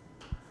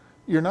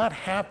 You're not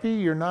happy.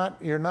 You're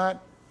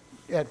not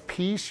at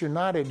peace. You're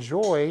not at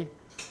joy.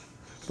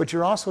 But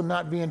you're also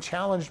not being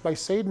challenged by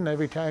Satan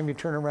every time you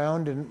turn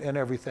around and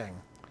everything.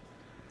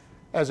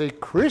 As a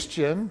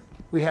Christian,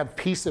 we have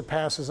peace that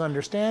passes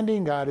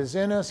understanding. God is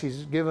in us.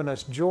 He's given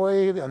us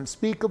joy,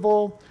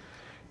 unspeakable.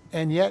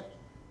 And yet,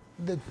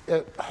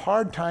 a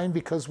hard time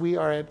because we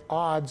are at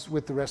odds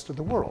with the rest of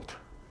the world.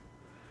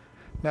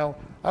 Now,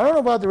 I don't know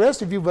about the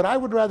rest of you, but I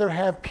would rather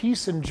have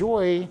peace and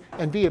joy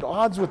and be at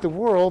odds with the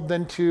world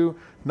than to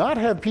not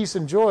have peace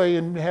and joy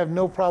and have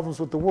no problems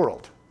with the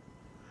world.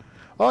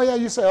 Oh yeah,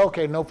 you say,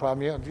 okay, no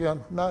problem.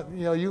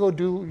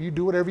 You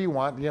do whatever you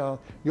want.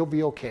 You'll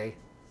be okay.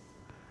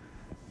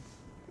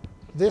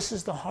 This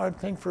is the hard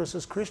thing for us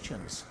as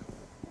Christians.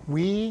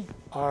 We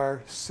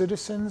are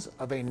citizens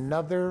of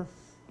another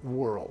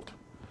world,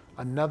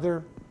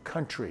 another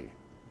country,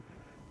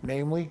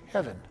 namely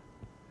heaven.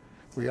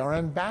 We are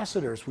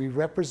ambassadors. We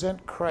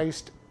represent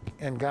Christ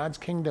and God's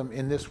kingdom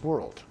in this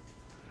world.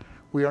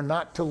 We are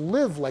not to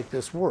live like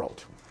this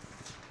world.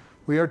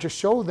 We are to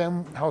show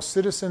them how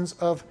citizens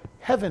of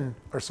heaven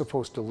are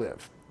supposed to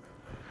live.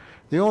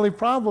 The only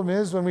problem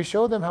is when we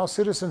show them how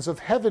citizens of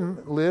heaven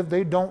live,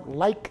 they don't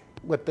like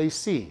what they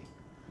see.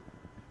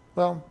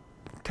 Well,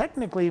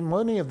 technically,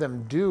 many of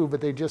them do,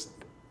 but they just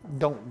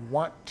don't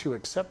want to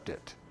accept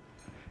it.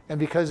 And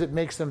because it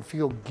makes them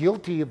feel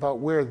guilty about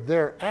where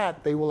they're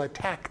at, they will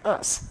attack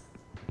us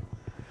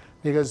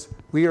because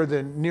we are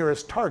the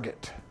nearest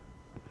target.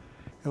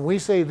 And we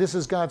say this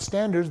is God's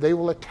standards, they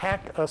will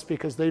attack us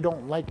because they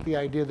don't like the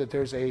idea that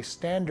there's a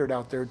standard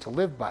out there to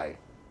live by.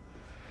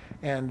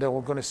 And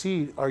we're going to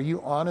see, are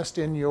you honest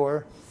in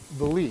your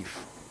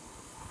belief?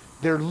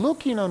 They're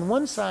looking on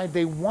one side,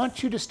 they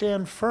want you to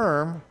stand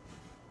firm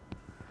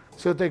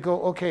so that they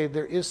go, okay,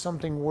 there is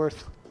something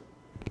worth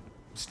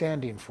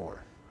standing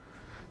for.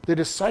 The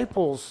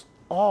disciples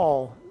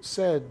all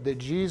said that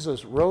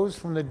Jesus rose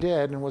from the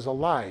dead and was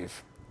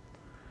alive.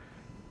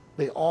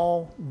 They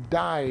all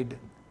died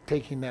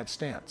taking that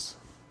stance.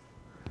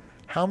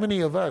 How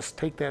many of us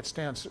take that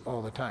stance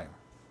all the time?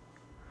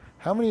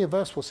 How many of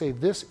us will say,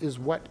 this is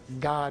what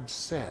God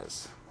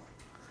says?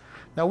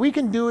 Now, we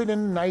can do it in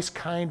a nice,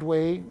 kind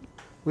way.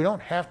 We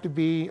don't have to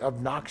be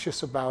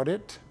obnoxious about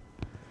it.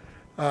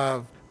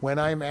 When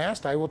I'm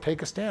asked, I will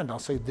take a stand. I'll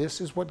say, this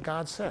is what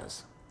God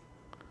says.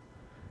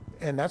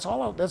 And that's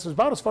all. That's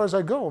about as far as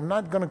I go. I'm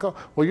not going to go,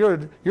 well,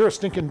 you're a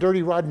stinking,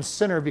 dirty, rotten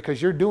sinner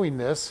because you're doing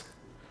this.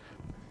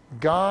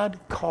 God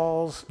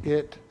calls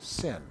it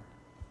sin.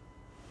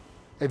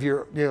 If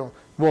you're,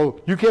 well,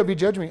 you can't be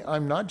judging me.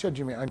 I'm not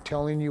judging me. I'm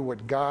telling you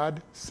what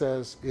God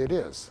says it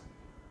is.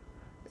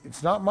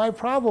 It's not my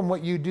problem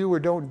what you do or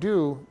don't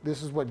do.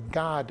 This is what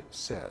God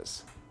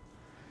says.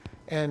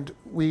 And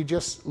we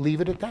just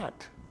leave it at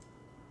that.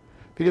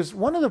 Because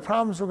one of the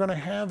problems we're going to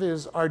have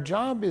is our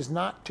job is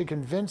not to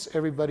convince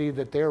everybody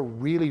that they're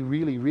really,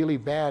 really, really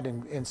bad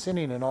and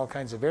sinning in all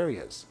kinds of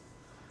areas.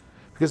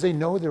 Because they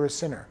know they're a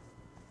sinner.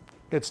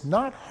 It's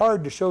not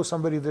hard to show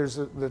somebody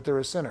that they're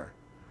a sinner.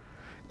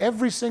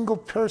 Every single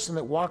person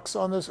that walks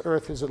on this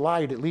earth has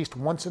lied at least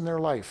once in their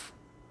life.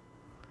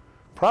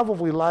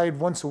 Probably lied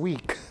once a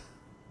week.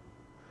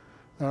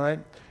 All right?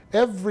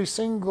 Every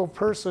single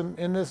person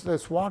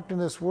that's walked in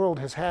this world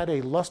has had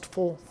a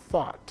lustful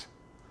thought.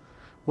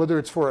 Whether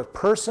it's for a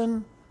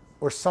person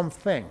or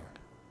something.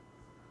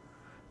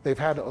 They've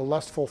had a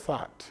lustful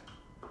thought.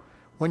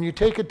 When you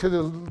take it to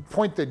the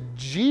point that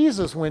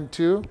Jesus went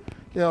to,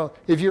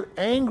 if you're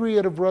angry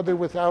at a brother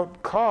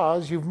without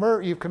cause,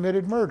 you've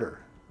committed murder.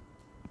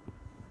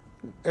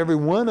 Every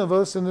one of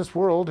us in this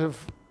world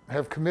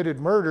have committed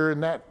murder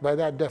by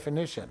that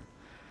definition.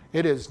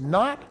 It is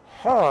not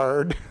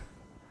hard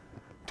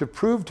to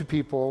prove to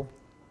people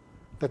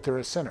that they're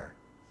a sinner.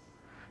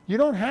 You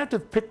don't have to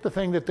pick the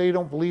thing that they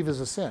don't believe is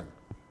a sin.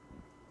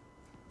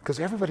 Because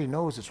everybody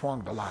knows it's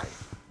wrong to lie.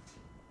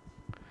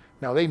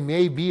 Now, they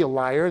may be a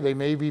liar. They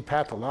may be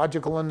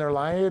pathological in their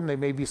lying. They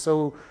may be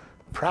so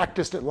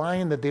practiced at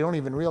lying that they don't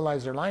even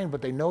realize they're lying,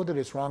 but they know that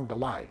it's wrong to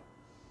lie.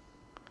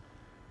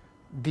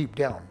 Deep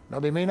down. Now,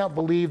 they may not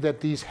believe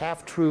that these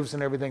half-truths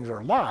and everything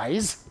are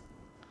lies,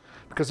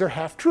 because they're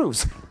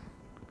half-truths.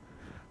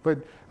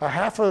 But a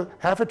half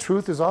a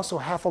truth is also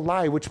half a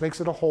lie, which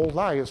makes it a whole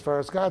lie as far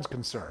as God's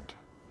concerned.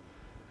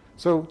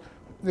 So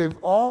they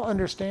all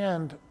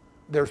understand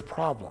there's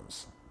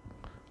problems.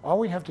 All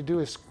we have to do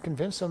is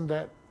convince them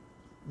that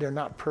they're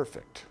not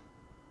perfect.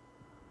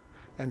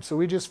 And so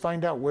we just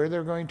find out where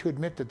they're going to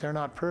admit that they're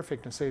not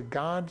perfect and say,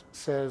 God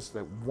says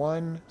that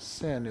one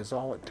sin is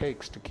all it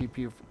takes to keep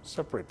you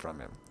separate from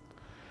him.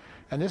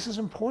 And this is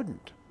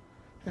important.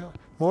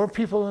 More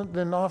people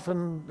than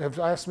often have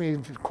asked me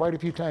quite a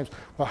few times,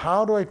 well,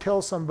 how do I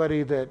tell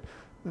somebody that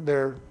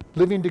their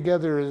living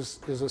together is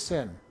a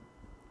sin?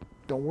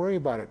 Don't worry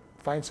about it.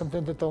 Find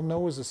something that they'll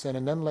know is a sin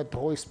and then let the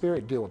Holy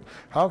Spirit deal with it.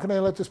 How can I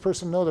let this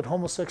person know that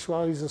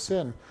homosexuality is a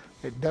sin?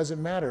 It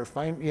doesn't matter.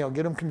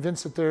 Get them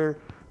convinced that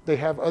they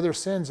have other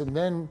sins, and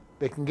then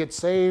they can get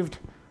saved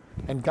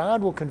and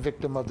God will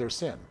convict them of their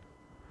sin.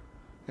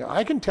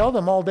 I can tell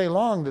them all day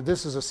long that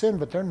this is a sin,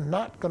 but they're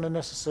not going to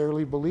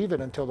necessarily believe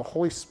it until the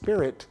Holy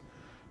Spirit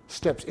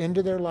steps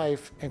into their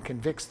life and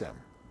convicts them.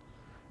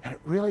 And it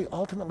really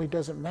ultimately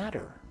doesn't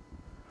matter.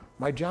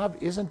 My job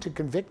isn't to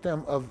convict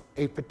them of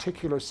a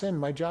particular sin.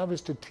 My job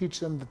is to teach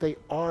them that they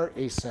are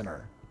a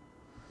sinner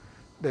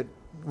that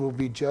will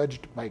be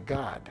judged by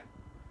God,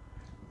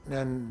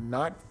 and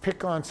not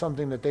pick on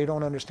something that they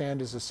don't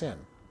understand is a sin.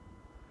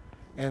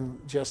 And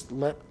just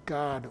let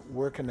God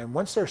work in them.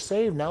 Once they're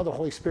saved, now the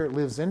Holy Spirit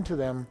lives in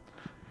them,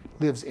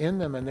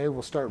 and they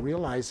will start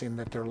realizing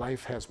that their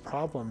life has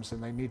problems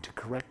and they need to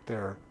correct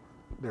their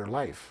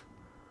life.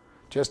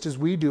 Just as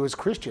we do as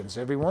Christians.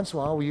 Every once in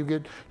a while,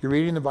 you're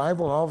reading the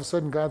Bible, and all of a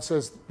sudden God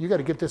says, you got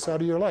to get this out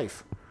of your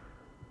life.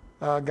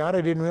 God,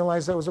 I didn't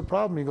realize that was a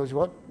problem. He goes,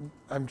 what?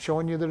 I'm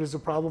showing you that it's a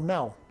problem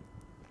now.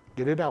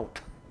 Get it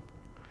out.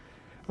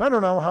 And I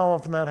don't know how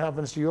often that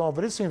happens to you all,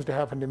 but it seems to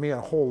happen to me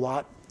a whole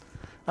lot.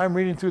 I'm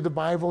reading through the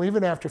Bible,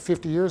 even after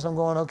 50 years, I'm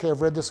going, okay,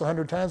 I've read this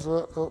 100 times.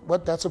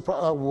 What? That's a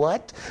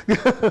what?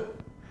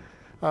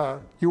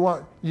 You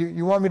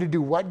want me to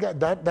do what? God?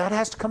 That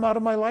has to come out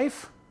of my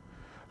life?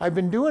 I've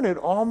been doing it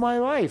all my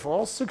life,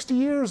 all 60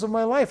 years of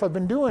my life. I've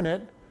been doing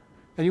it,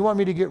 and you want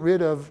me to get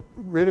rid of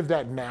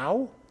that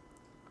now?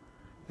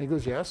 And he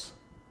goes, yes.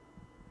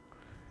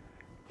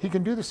 He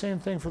can do the same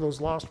thing for those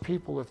lost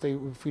people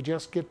if we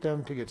just get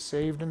them to get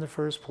saved in the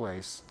first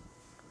place.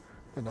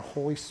 Then the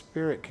Holy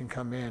Spirit can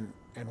come in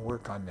and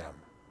work on them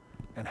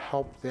and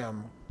help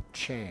them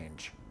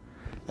change.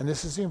 And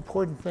this is the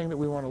important thing that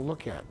we want to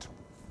look at.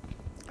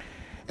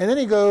 And then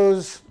he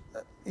goes,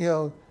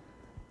 yea,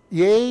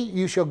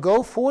 you shall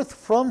go forth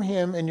from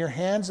him and your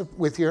hands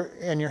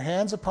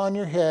upon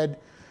your head,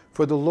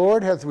 for the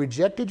Lord hath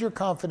rejected your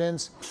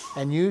confidence,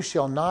 and you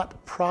shall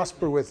not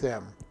prosper with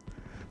them.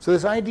 So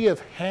this idea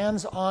of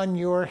hands on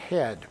your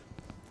head,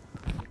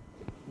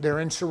 they're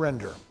in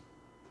surrender.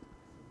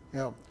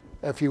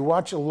 if you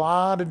watch a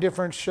lot of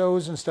different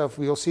shows and stuff,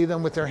 you'll see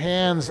them with their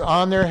hands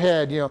on their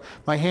head.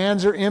 My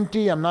hands are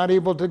empty. I'm not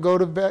able to go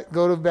to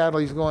battle.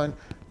 He's going,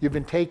 you've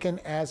been taken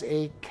as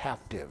a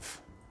captive.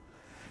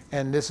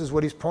 And this is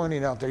what he's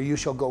pointing out there. You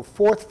shall go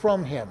forth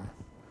from him,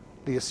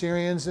 the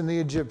Assyrians and the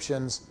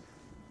Egyptians,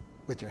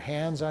 with your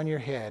hands on your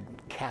head,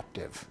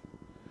 captive.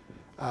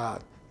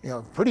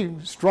 Pretty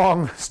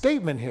strong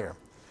statement here.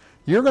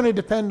 You're going to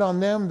depend on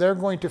them. They're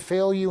going to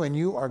fail you, and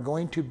you are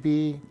going to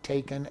be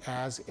taken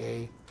as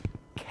a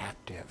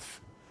captive.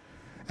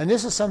 And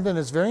this is something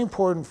that's very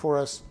important for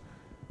us.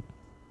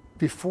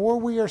 Before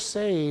we are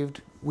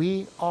saved,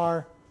 we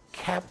are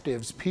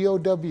captives,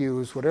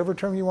 POWs, whatever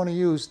term you want to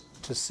use,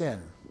 to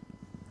sin.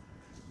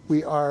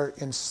 We are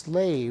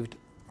enslaved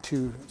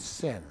to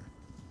sin.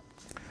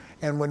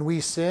 And when we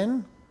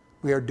sin,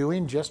 we are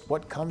doing just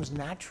what comes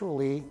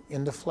naturally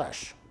in the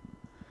flesh.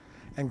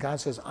 And God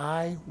says,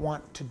 I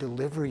want to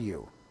deliver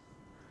you.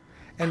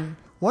 And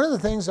one of the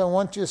things I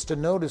want us to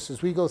notice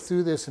as we go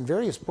through this in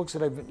various books that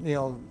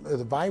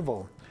the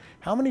Bible,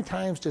 how many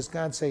times does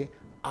God say,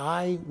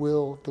 I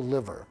will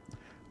deliver,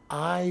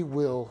 I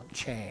will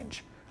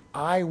change,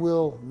 I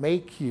will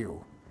make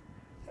you?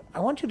 I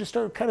want you to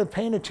start kind of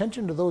paying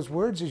attention to those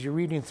words as you're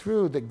reading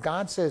through, that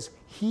God says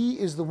he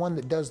is the one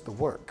that does the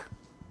work.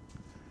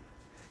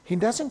 He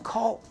doesn't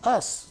call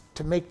us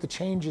to make the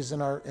changes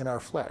in our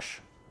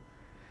flesh.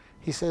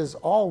 He says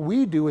all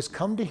we do is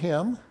come to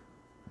him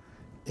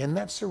in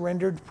that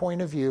surrendered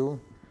point of view,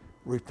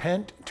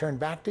 repent, turn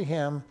back to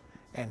him,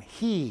 and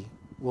he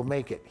will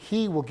make it.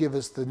 He will give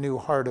us the new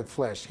heart of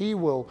flesh. He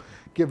will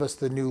give us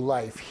the new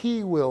life.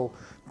 He will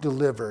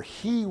deliver.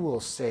 He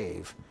will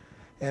save.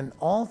 And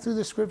all through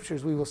the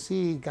scriptures, we will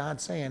see God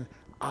saying,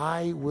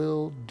 I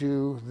will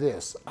do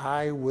this.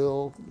 I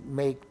will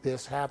make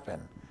this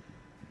happen.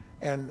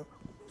 And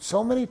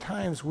so many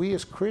times we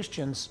as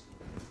Christians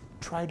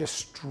try to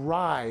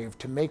strive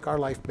to make our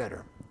life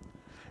better.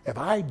 If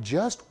I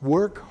just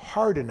work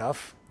hard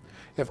enough,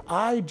 if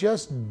I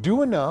just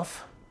do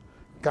enough,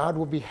 God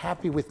will be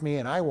happy with me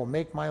and I will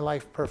make my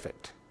life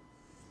perfect.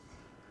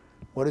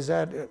 What does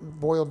that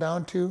boil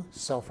down to?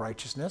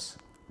 Self-righteousness.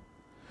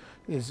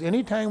 Is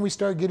anytime we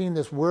start getting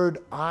this word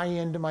I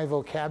into my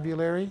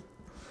vocabulary,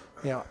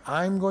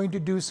 I'm going to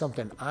do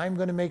something. I'm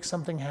going to make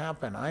something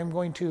happen. I'm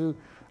going to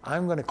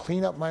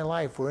clean up my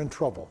life. We're in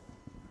trouble.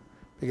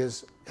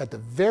 Because at the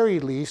very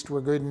least,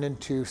 we're getting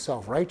into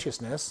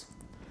self-righteousness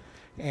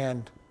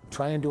and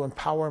trying to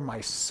empower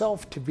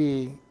myself to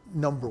be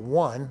number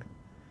one.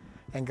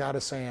 And God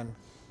is saying,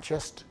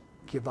 just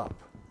give up.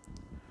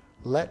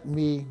 Let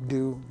me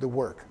do the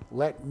work.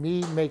 Let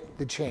me make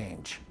the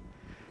change.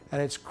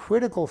 And it's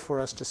critical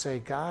for us to say,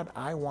 God,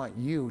 I want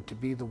you to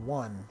be the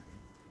one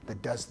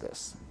that does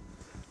this.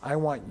 I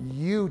want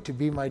you to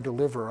be my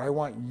deliverer. I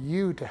want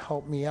you to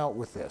help me out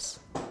with this.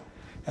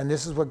 And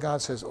this is what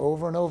God says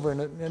over and over.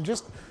 And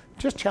just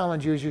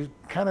challenge you as you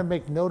kind of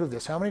make note of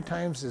this. How many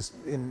times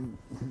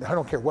I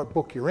don't care what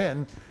book you're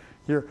in,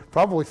 you'll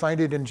probably find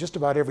it in just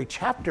about every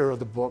chapter of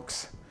the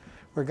books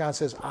where God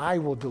says, I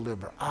will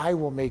deliver. I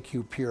will make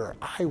you pure.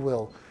 I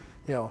will,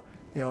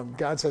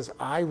 God says,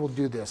 I will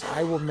do this.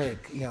 I will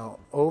make,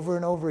 over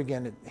and over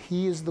again.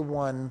 He is the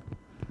one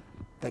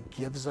that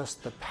gives us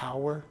the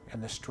power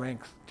and the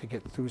strength to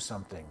get through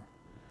something.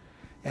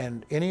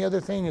 And any other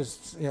thing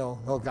is,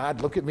 oh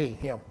God, look at me.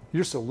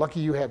 You're so lucky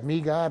you have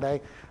me,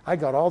 God. I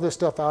got all this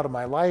stuff out of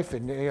my life,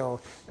 and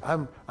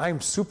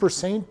I'm super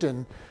saint,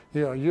 and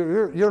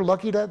you're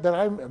lucky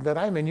that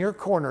I'm in your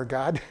corner,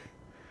 God.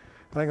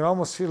 And I can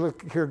almost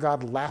hear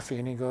God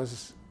laughing. He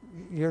goes,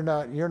 you're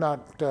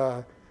a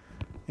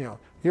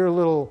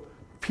little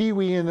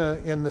peewee in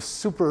the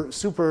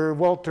super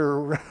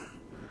welter.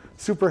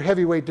 Super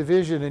heavyweight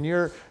division, and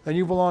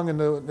you belong in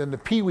the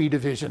peewee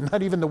division,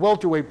 not even the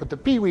welterweight, but the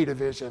peewee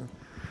division.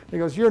 He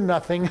goes, you're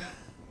nothing.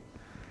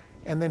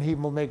 And then he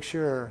will make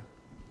sure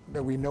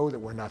that we know that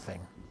we're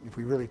nothing. If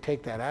we really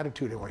take that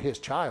attitude and we're his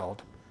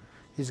child,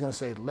 he's going to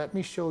say, let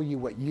me show you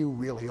what you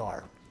really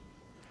are.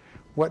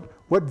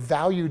 What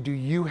value do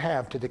you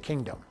have to the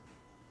kingdom?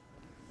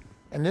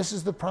 And this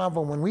is the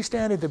problem. When we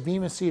stand at the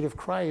bema seat of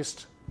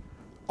Christ,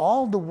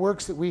 all the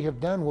works that we have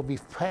done will be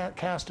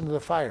cast into the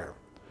fire.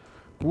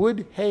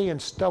 Wood, hay,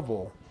 and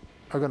stubble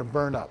are going to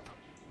burn up.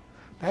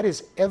 That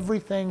is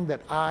everything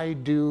that I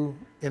do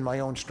in my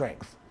own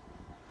strength.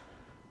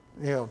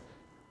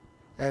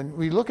 And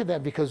we look at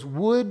that because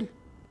wood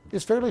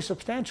is fairly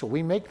substantial.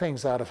 We make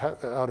things out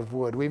of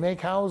wood. We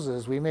make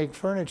houses, we make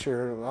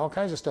furniture, all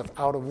kinds of stuff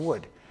out of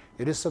wood.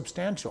 It is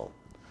substantial,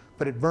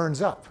 but it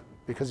burns up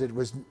because it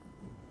was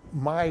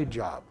my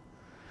job.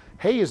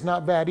 Hay is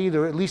not bad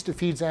either. At least it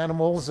feeds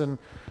animals and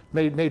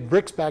made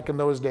bricks back in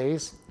those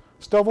days.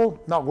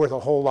 Stubble, not worth a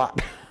whole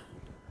lot.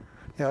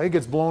 It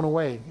gets blown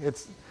away.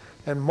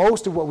 And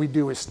most of what we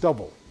do is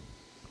stubble.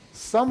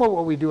 Some of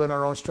what we do in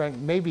our own strength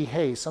may be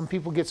hay. Some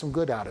people get some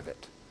good out of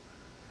it.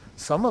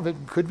 Some of it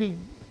could be,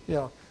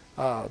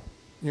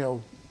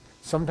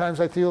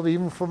 sometimes I feel that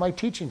even for my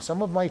teaching,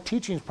 some of my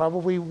teachings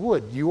probably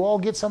would. You all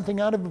get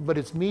something out of it, but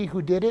it's me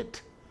who did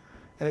it.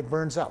 and it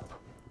burns up.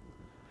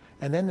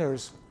 And then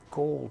there's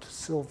gold,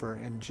 silver,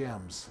 and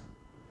gems,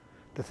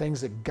 the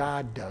things that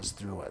God does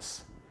through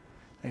us.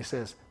 And he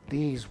says,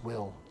 these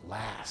will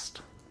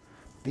last.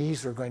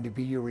 These are going to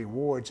be your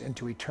rewards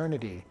into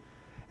eternity.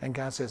 And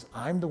God says,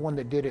 I'm the one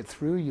that did it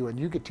through you, and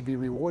you get to be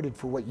rewarded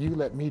for what you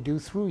let me do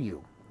through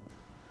you.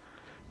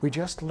 We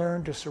just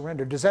learn to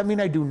surrender. Does that mean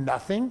I do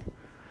nothing?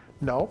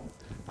 No.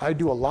 I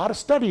do a lot of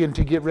studying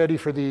to get ready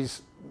for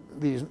these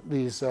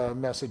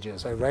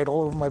messages. I write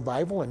all over my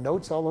Bible and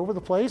notes all over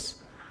the place.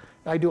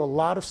 I do a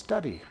lot of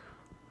study.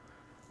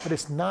 But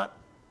it's not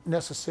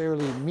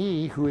necessarily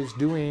me who is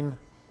doing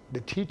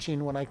the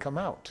teaching when I come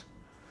out.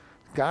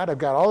 God, I've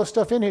got all the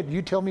stuff in it.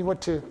 You tell me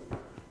what to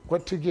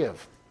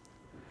give.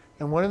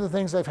 And one of the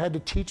things I've had to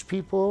teach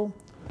people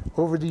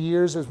over the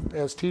years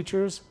as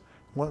teachers,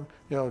 can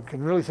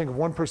really think of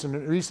one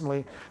person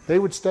recently, they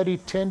would study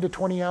 10 to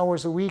 20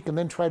 hours a week and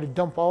then try to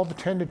dump all the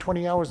 10 to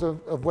 20 hours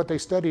of what they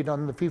studied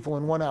on the people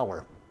in 1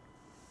 hour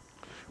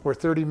or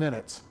 30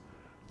 minutes.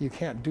 You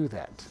can't do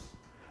that.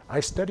 I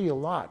study a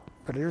lot,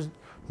 but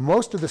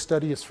most of the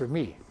study is for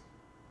me.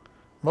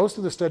 Most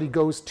of the study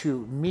goes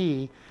to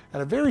me,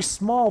 and a very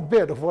small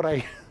bit of what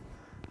I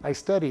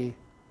study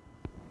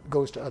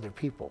goes to other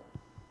people.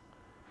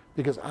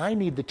 Because I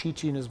need the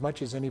teaching as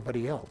much as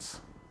anybody else.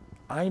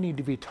 I need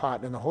to be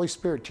taught, and the Holy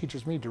Spirit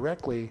teaches me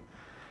directly,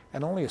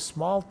 and only a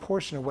small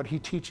portion of what he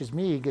teaches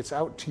me gets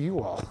out to you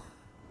all.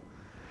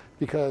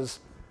 Because,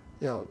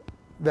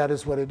 that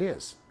is what it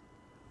is.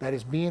 That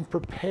is being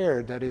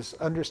prepared, that is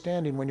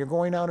understanding. When you're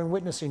going out and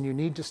witnessing, you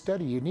need to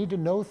study. You need to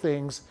know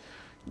things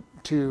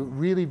to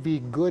really be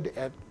good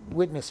at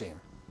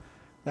witnessing.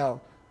 Now,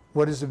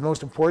 what is the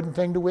most important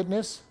thing to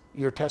witness?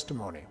 Your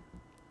testimony.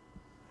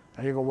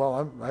 And you go,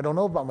 well, I don't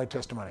know about my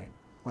testimony.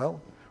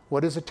 Well,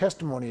 what is a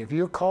testimony? If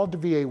you're called to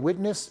be a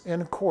witness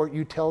in a court,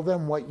 you tell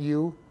them what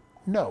you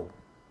know.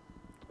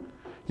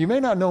 You may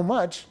not know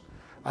much.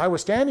 I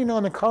was standing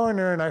on the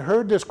corner and I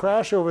heard this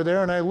crash over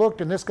there, and I looked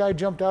and this guy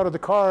jumped out of the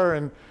car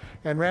and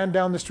ran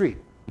down the street.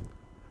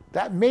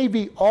 That may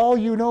be all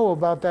you know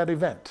about that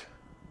event,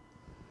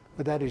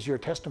 but that is your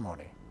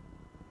testimony.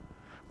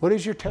 What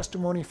is your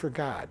testimony for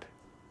God?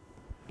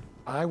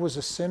 I was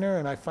a sinner,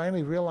 and I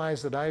finally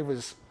realized that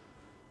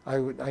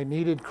I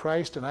needed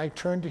Christ, and I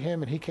turned to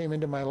him, and he came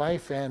into my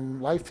life,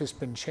 and life has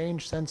been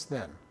changed since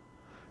then.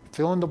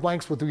 Fill in the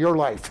blanks with your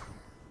life.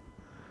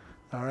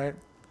 All right?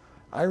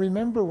 I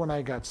remember when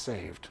I got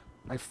saved,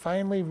 I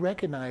finally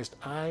recognized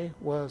I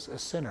was a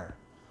sinner.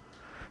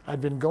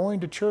 I'd been going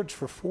to church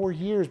for 4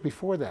 years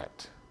before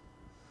that.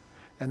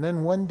 And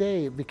then one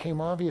day it became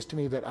obvious to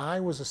me that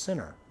I was a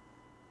sinner,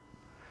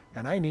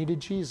 and I needed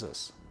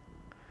Jesus.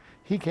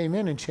 He came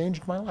in and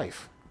changed my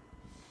life.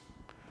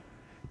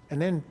 And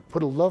then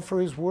put a love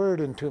for his word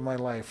into my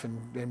life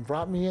and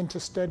brought me into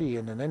study,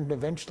 and then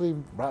eventually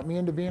brought me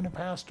into being a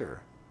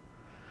pastor.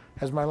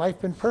 Has my life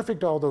been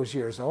perfect all those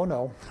years? Oh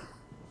no.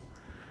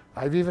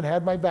 I've even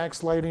had my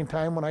backsliding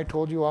time when I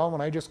told you all, when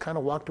I just kind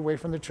of walked away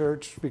from the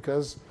church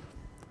because,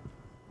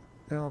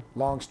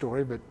 long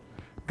story, but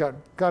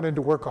got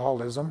into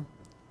workaholism,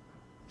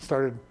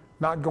 started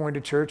not going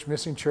to church,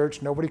 missing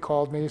church. Nobody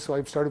called me, so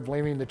I started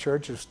blaming the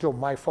church. It's still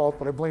my fault,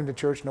 but I blamed the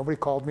church. Nobody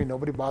called me.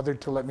 Nobody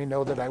bothered to let me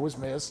know that I was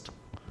missed.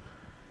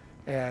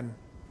 And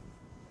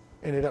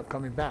ended up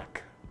coming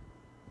back.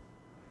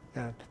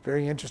 And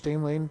very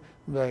interestingly,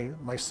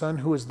 my son,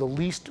 who is the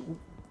least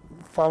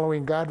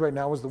following God right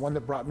now, was the one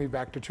that brought me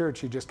back to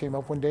church. He just came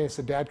up one day and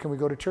said, Dad, can we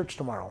go to church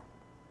tomorrow?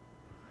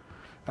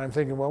 And I'm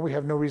thinking, well, we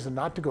have no reason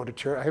not to go to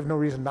church. I have no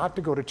reason not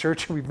to go to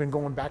church, and we've been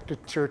going back to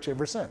church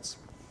ever since.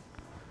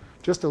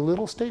 Just a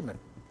little statement.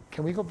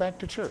 Can we go back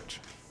to church?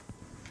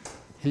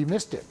 He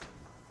missed it.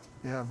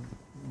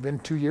 Been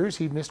 2 years,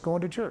 he missed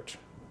going to church.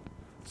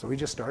 So we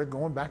just started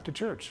going back to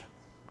church.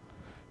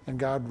 And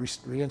God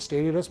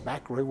reinstated us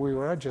back where we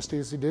were, just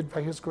as he did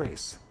by his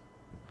grace.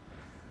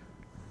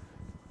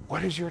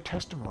 What is your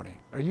testimony?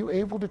 Are you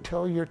able to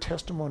tell your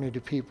testimony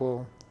to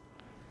people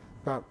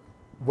about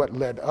what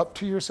led up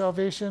to your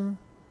salvation,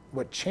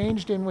 what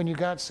changed in when you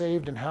got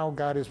saved, and how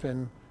God has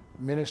been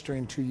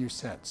ministering to you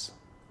since?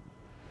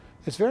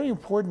 It's very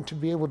important to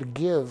be able to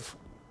give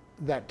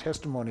that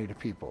testimony to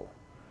people.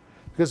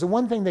 Because the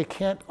one thing they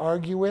can't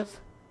argue with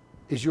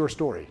is your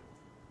story.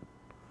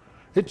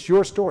 It's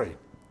your story.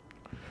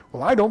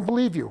 Well, I don't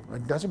believe you.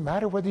 It doesn't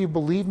matter whether you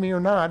believe me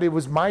or not. It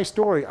was my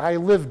story. I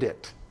lived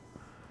it.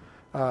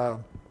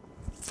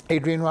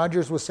 Adrian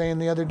Rogers was saying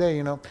the other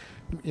day,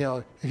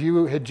 if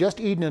you had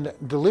just eaten a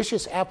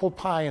delicious apple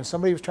pie and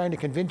somebody was trying to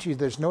convince you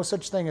there's no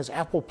such thing as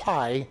apple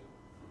pie,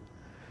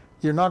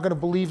 you're not going to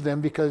believe them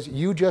because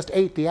you just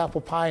ate the apple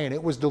pie and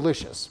it was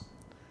delicious.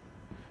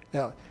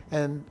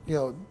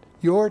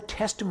 Your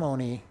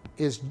testimony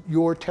is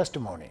your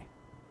testimony.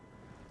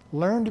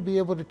 Learn to be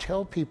able to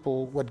tell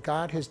people what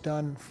God has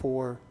done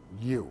for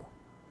you.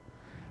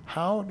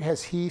 How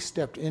has he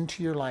stepped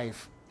into your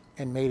life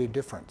and made a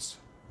difference?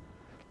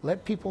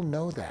 Let people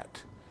know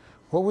that.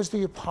 What was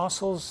the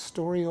apostles'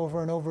 story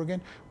over and over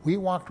again? We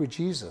walked with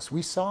Jesus.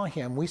 We saw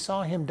him. We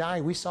saw him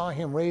die. We saw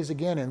him raise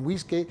again. And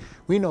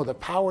we know the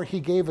power he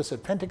gave us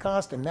at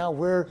Pentecost, and now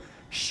we're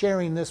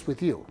sharing this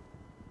with you.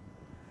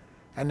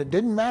 And it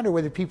didn't matter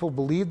whether people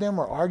believed them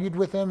or argued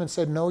with them and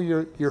said, no,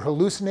 you're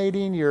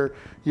hallucinating, you're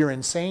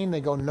insane.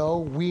 They go, no,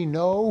 we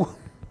know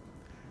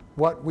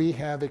what we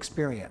have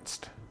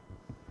experienced.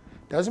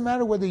 Doesn't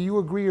matter whether you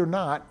agree or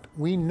not,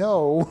 we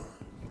know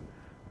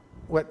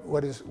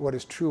what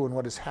is true and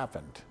what has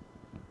happened.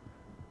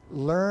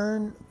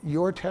 Learn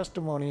your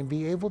testimony and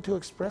be able to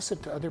express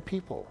it to other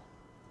people.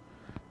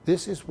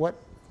 This is what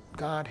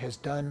God has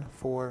done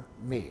for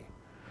me.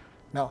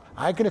 Now,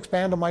 I can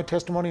expand on my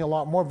testimony a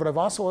lot more, but I'm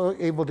also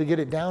able to get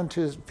it down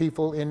to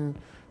people in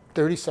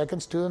 30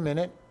 seconds to a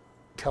minute,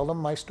 tell them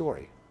my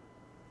story.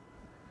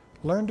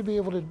 Learn to be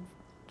able to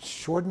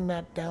shorten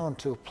that down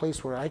to a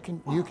place where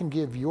you can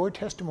give your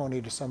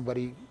testimony to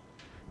somebody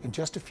in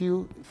just a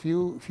few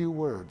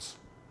words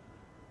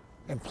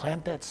and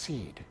plant that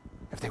seed.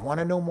 If they want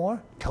to know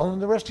more, tell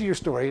them the rest of your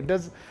story. It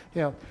does,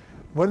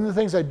 one of the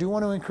things I do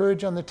want to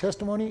encourage on the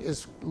testimony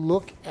is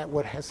look at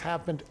what has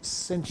happened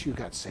since you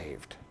got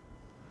saved.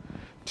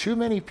 Too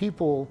many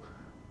people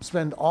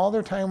spend all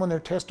their time on their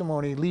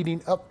testimony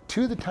leading up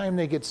to the time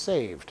they get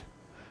saved.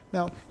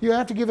 Now, you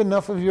have to give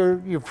enough of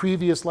your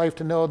previous life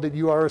to know that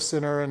you are a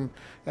sinner and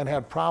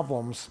have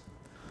problems.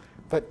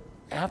 But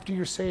after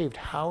you're saved,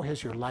 how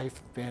has your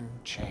life been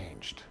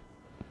changed?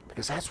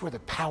 Because that's where the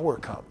power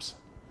comes.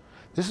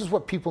 This is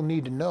what people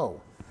need to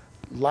know.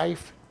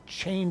 Life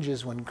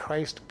changes when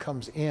Christ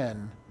comes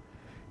in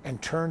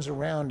and turns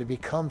around to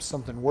become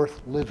something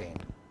worth living.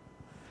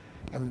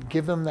 And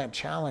give them that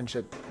challenge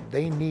that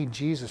they need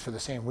Jesus for the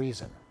same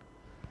reason.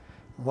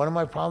 One of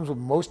my problems with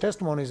most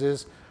testimonies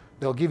is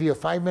they'll give you a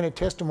 5-minute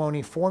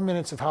testimony, 4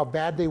 minutes of how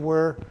bad they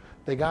were,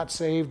 they got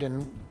saved,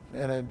 and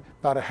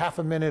about a half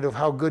a minute of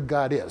how good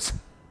God is.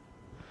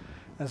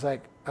 And it's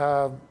like,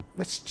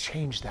 let's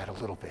change that a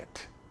little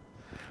bit.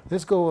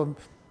 Let's go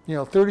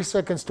 30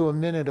 seconds to a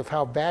minute of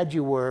how bad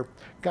you were,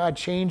 God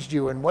changed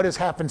you, and what has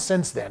happened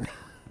since then?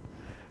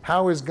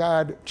 How has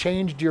God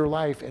changed your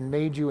life and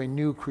made you a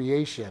new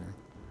creation?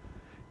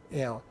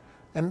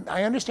 And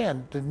I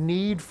understand the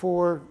need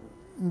for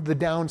the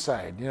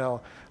downside.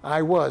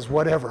 I was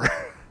whatever.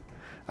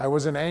 I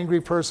was an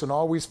angry person,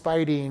 always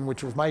fighting,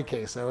 which was my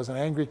case. I was an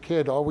angry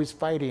kid, always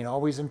fighting,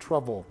 always in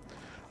trouble,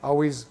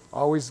 always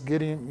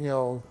getting,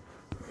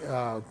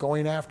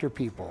 going after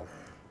people.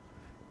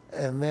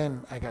 And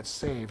then I got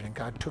saved, and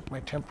God took my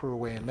temper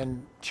away and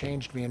then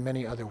changed me in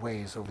many other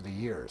ways over the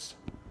years.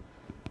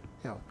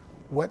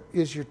 What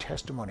is your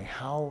testimony?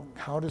 How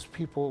do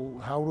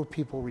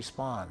people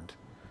respond?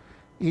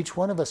 Each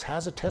one of us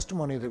has a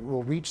testimony that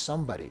will reach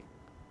somebody.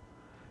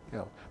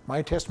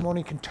 My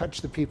testimony can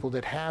touch the people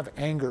that have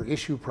anger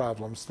issue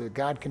problems, that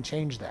God can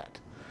change that.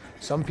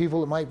 Some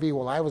people it might be,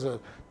 I was a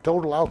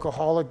total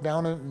alcoholic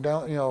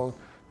down,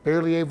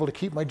 barely able to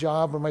keep my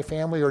job or my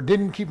family, or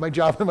didn't keep my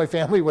job and my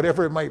family,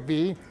 whatever it might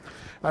be.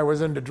 I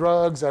was into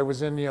drugs, I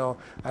was in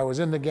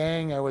the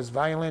gang, I was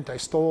violent, I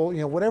stole,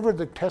 whatever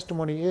the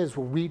testimony is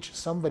will reach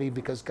somebody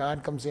because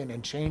God comes in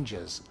and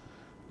changes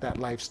that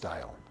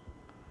lifestyle.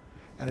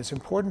 And it's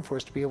important for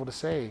us to be able to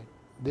say,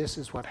 this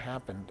is what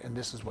happened and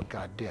this is what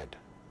God did.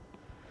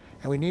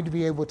 And we need to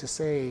be able to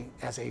say,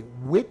 as a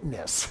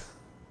witness,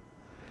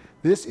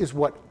 this is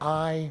what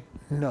I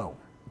know.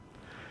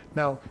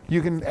 Now,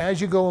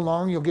 as you go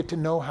along, you'll get to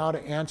know how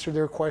to answer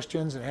their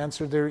questions and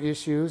answer their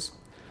issues.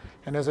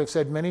 And as I've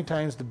said many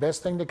times, the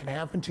best thing that can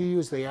happen to you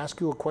is they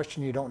ask you a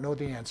question you don't know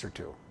the answer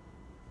to.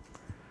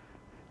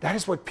 That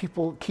is what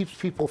keeps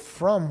people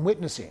from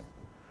witnessing.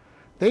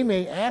 They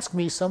may ask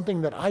me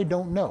something that I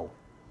don't know.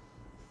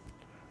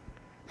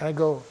 And I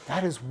go,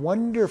 that is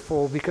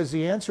wonderful, because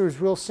the answer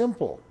is real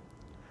simple.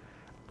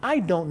 I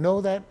don't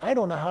know that. I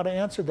don't know how to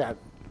answer that.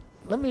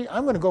 I'm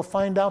going to go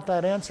find out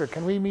that answer.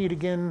 Can we meet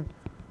again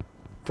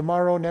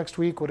tomorrow, next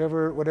week,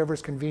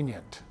 whatever's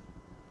convenient?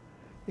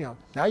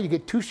 Now you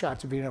get 2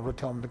 shots of being able to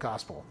tell them the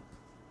gospel.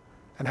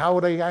 And how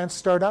would I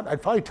start out?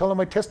 I'd probably tell them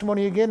my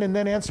testimony again and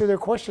then answer their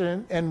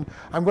question. And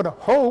I'm going to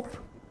hope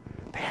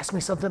they ask me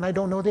something I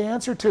don't know the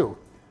answer to.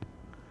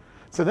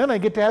 So then I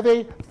get to have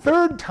a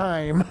 3rd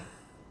time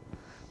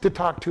to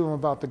talk to them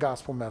about the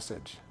gospel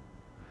message.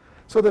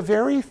 So the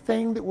very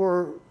thing that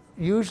we're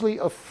usually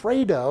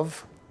afraid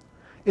of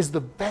is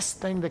the best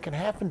thing that can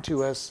happen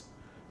to us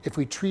if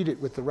we treat it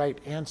with the right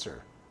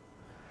answer.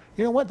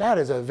 You know what? That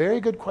is a very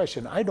good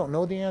question. I don't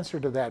know the answer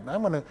to that.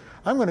 I'm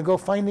going to go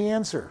find the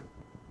answer.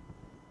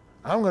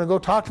 I'm going to go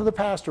talk to the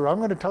pastor. I'm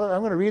going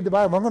to read the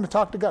Bible. I'm going to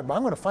talk to God. But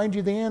I'm going to find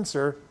you the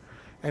answer.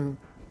 And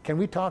can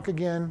we talk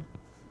again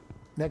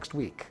next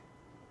week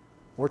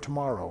or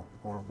tomorrow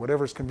or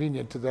whatever's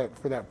convenient for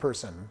that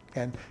person,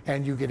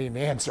 and you getting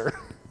the answer?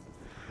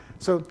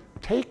 So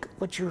take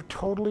what you're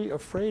totally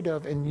afraid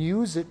of and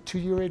use it to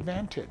your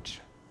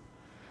advantage.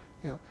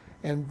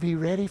 And be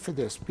ready for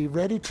this. Be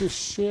ready to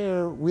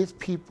share with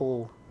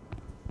people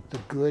the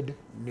good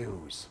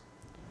news.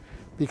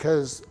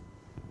 Because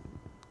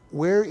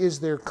where is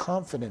their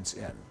confidence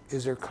in?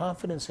 Is there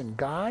confidence in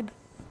God,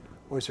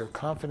 or is there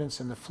confidence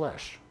in the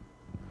flesh?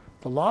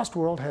 The lost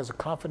world has a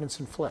confidence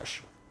in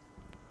flesh.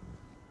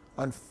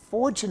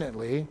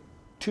 Unfortunately,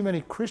 too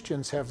many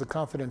Christians have the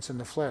confidence in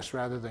the flesh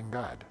rather than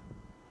God.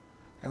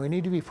 And we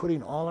need to be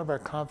putting all of our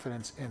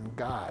confidence in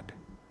God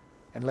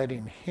and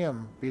letting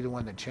Him be the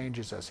one that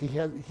changes us.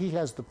 He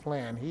has the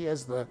plan. He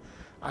has the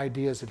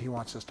ideas that He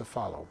wants us to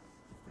follow.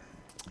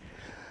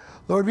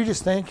 Lord, we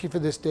just thank you for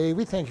this day.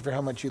 We thank you for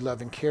how much you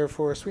love and care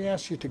for us. We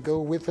ask you to go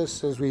with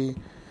us as we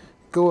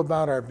go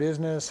about our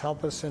business.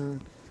 Help us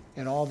in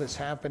all that's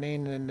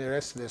happening in the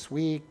rest of this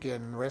week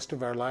and the rest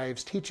of our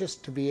lives. Teach us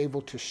to be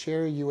able to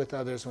share you with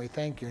others. And we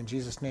thank you in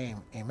Jesus' name.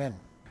 Amen.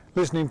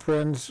 Listening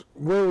friends,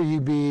 where will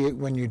you be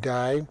when you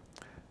die?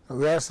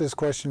 We ask this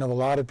question of a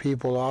lot of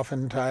people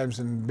oftentimes,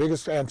 and the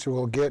biggest answer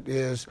we'll get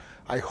is,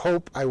 I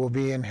hope I will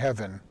be in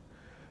heaven.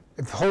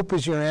 If hope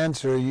is your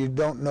answer, you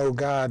don't know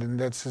God, and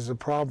that's a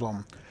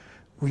problem.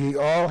 We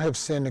all have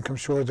sinned and come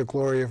short of the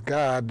glory of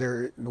God.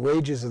 The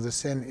wages of the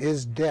sin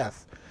is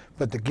death,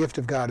 but the gift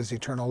of God is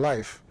eternal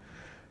life.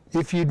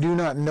 If you do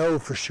not know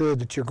for sure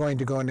that you're going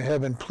to go into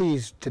heaven,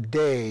 please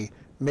today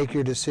make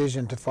your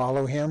decision to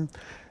follow Him.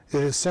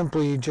 It is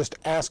simply just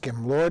ask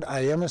Him, Lord, I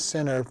am a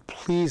sinner.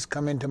 Please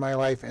come into my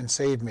life and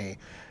save me,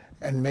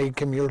 and make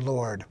Him your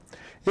Lord.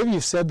 If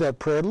you've said that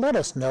prayer, let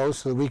us know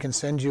so that we can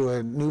send you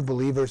a new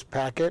believers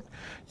packet.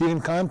 You can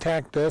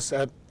contact us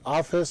at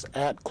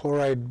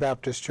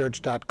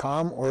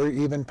office@chloridebaptistchurch.com or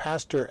even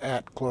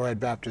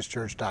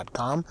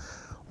pastor@chloridebaptistchurch.com.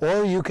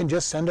 Or you can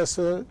just send us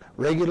a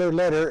regular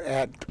letter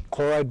at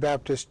Chloride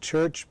Baptist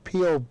Church,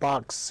 P.O.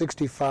 Box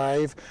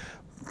 65,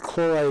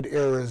 Chloride,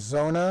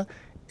 Arizona,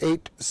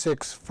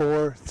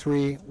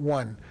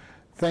 86431.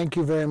 Thank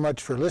you very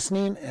much for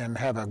listening, and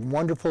have a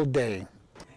wonderful day.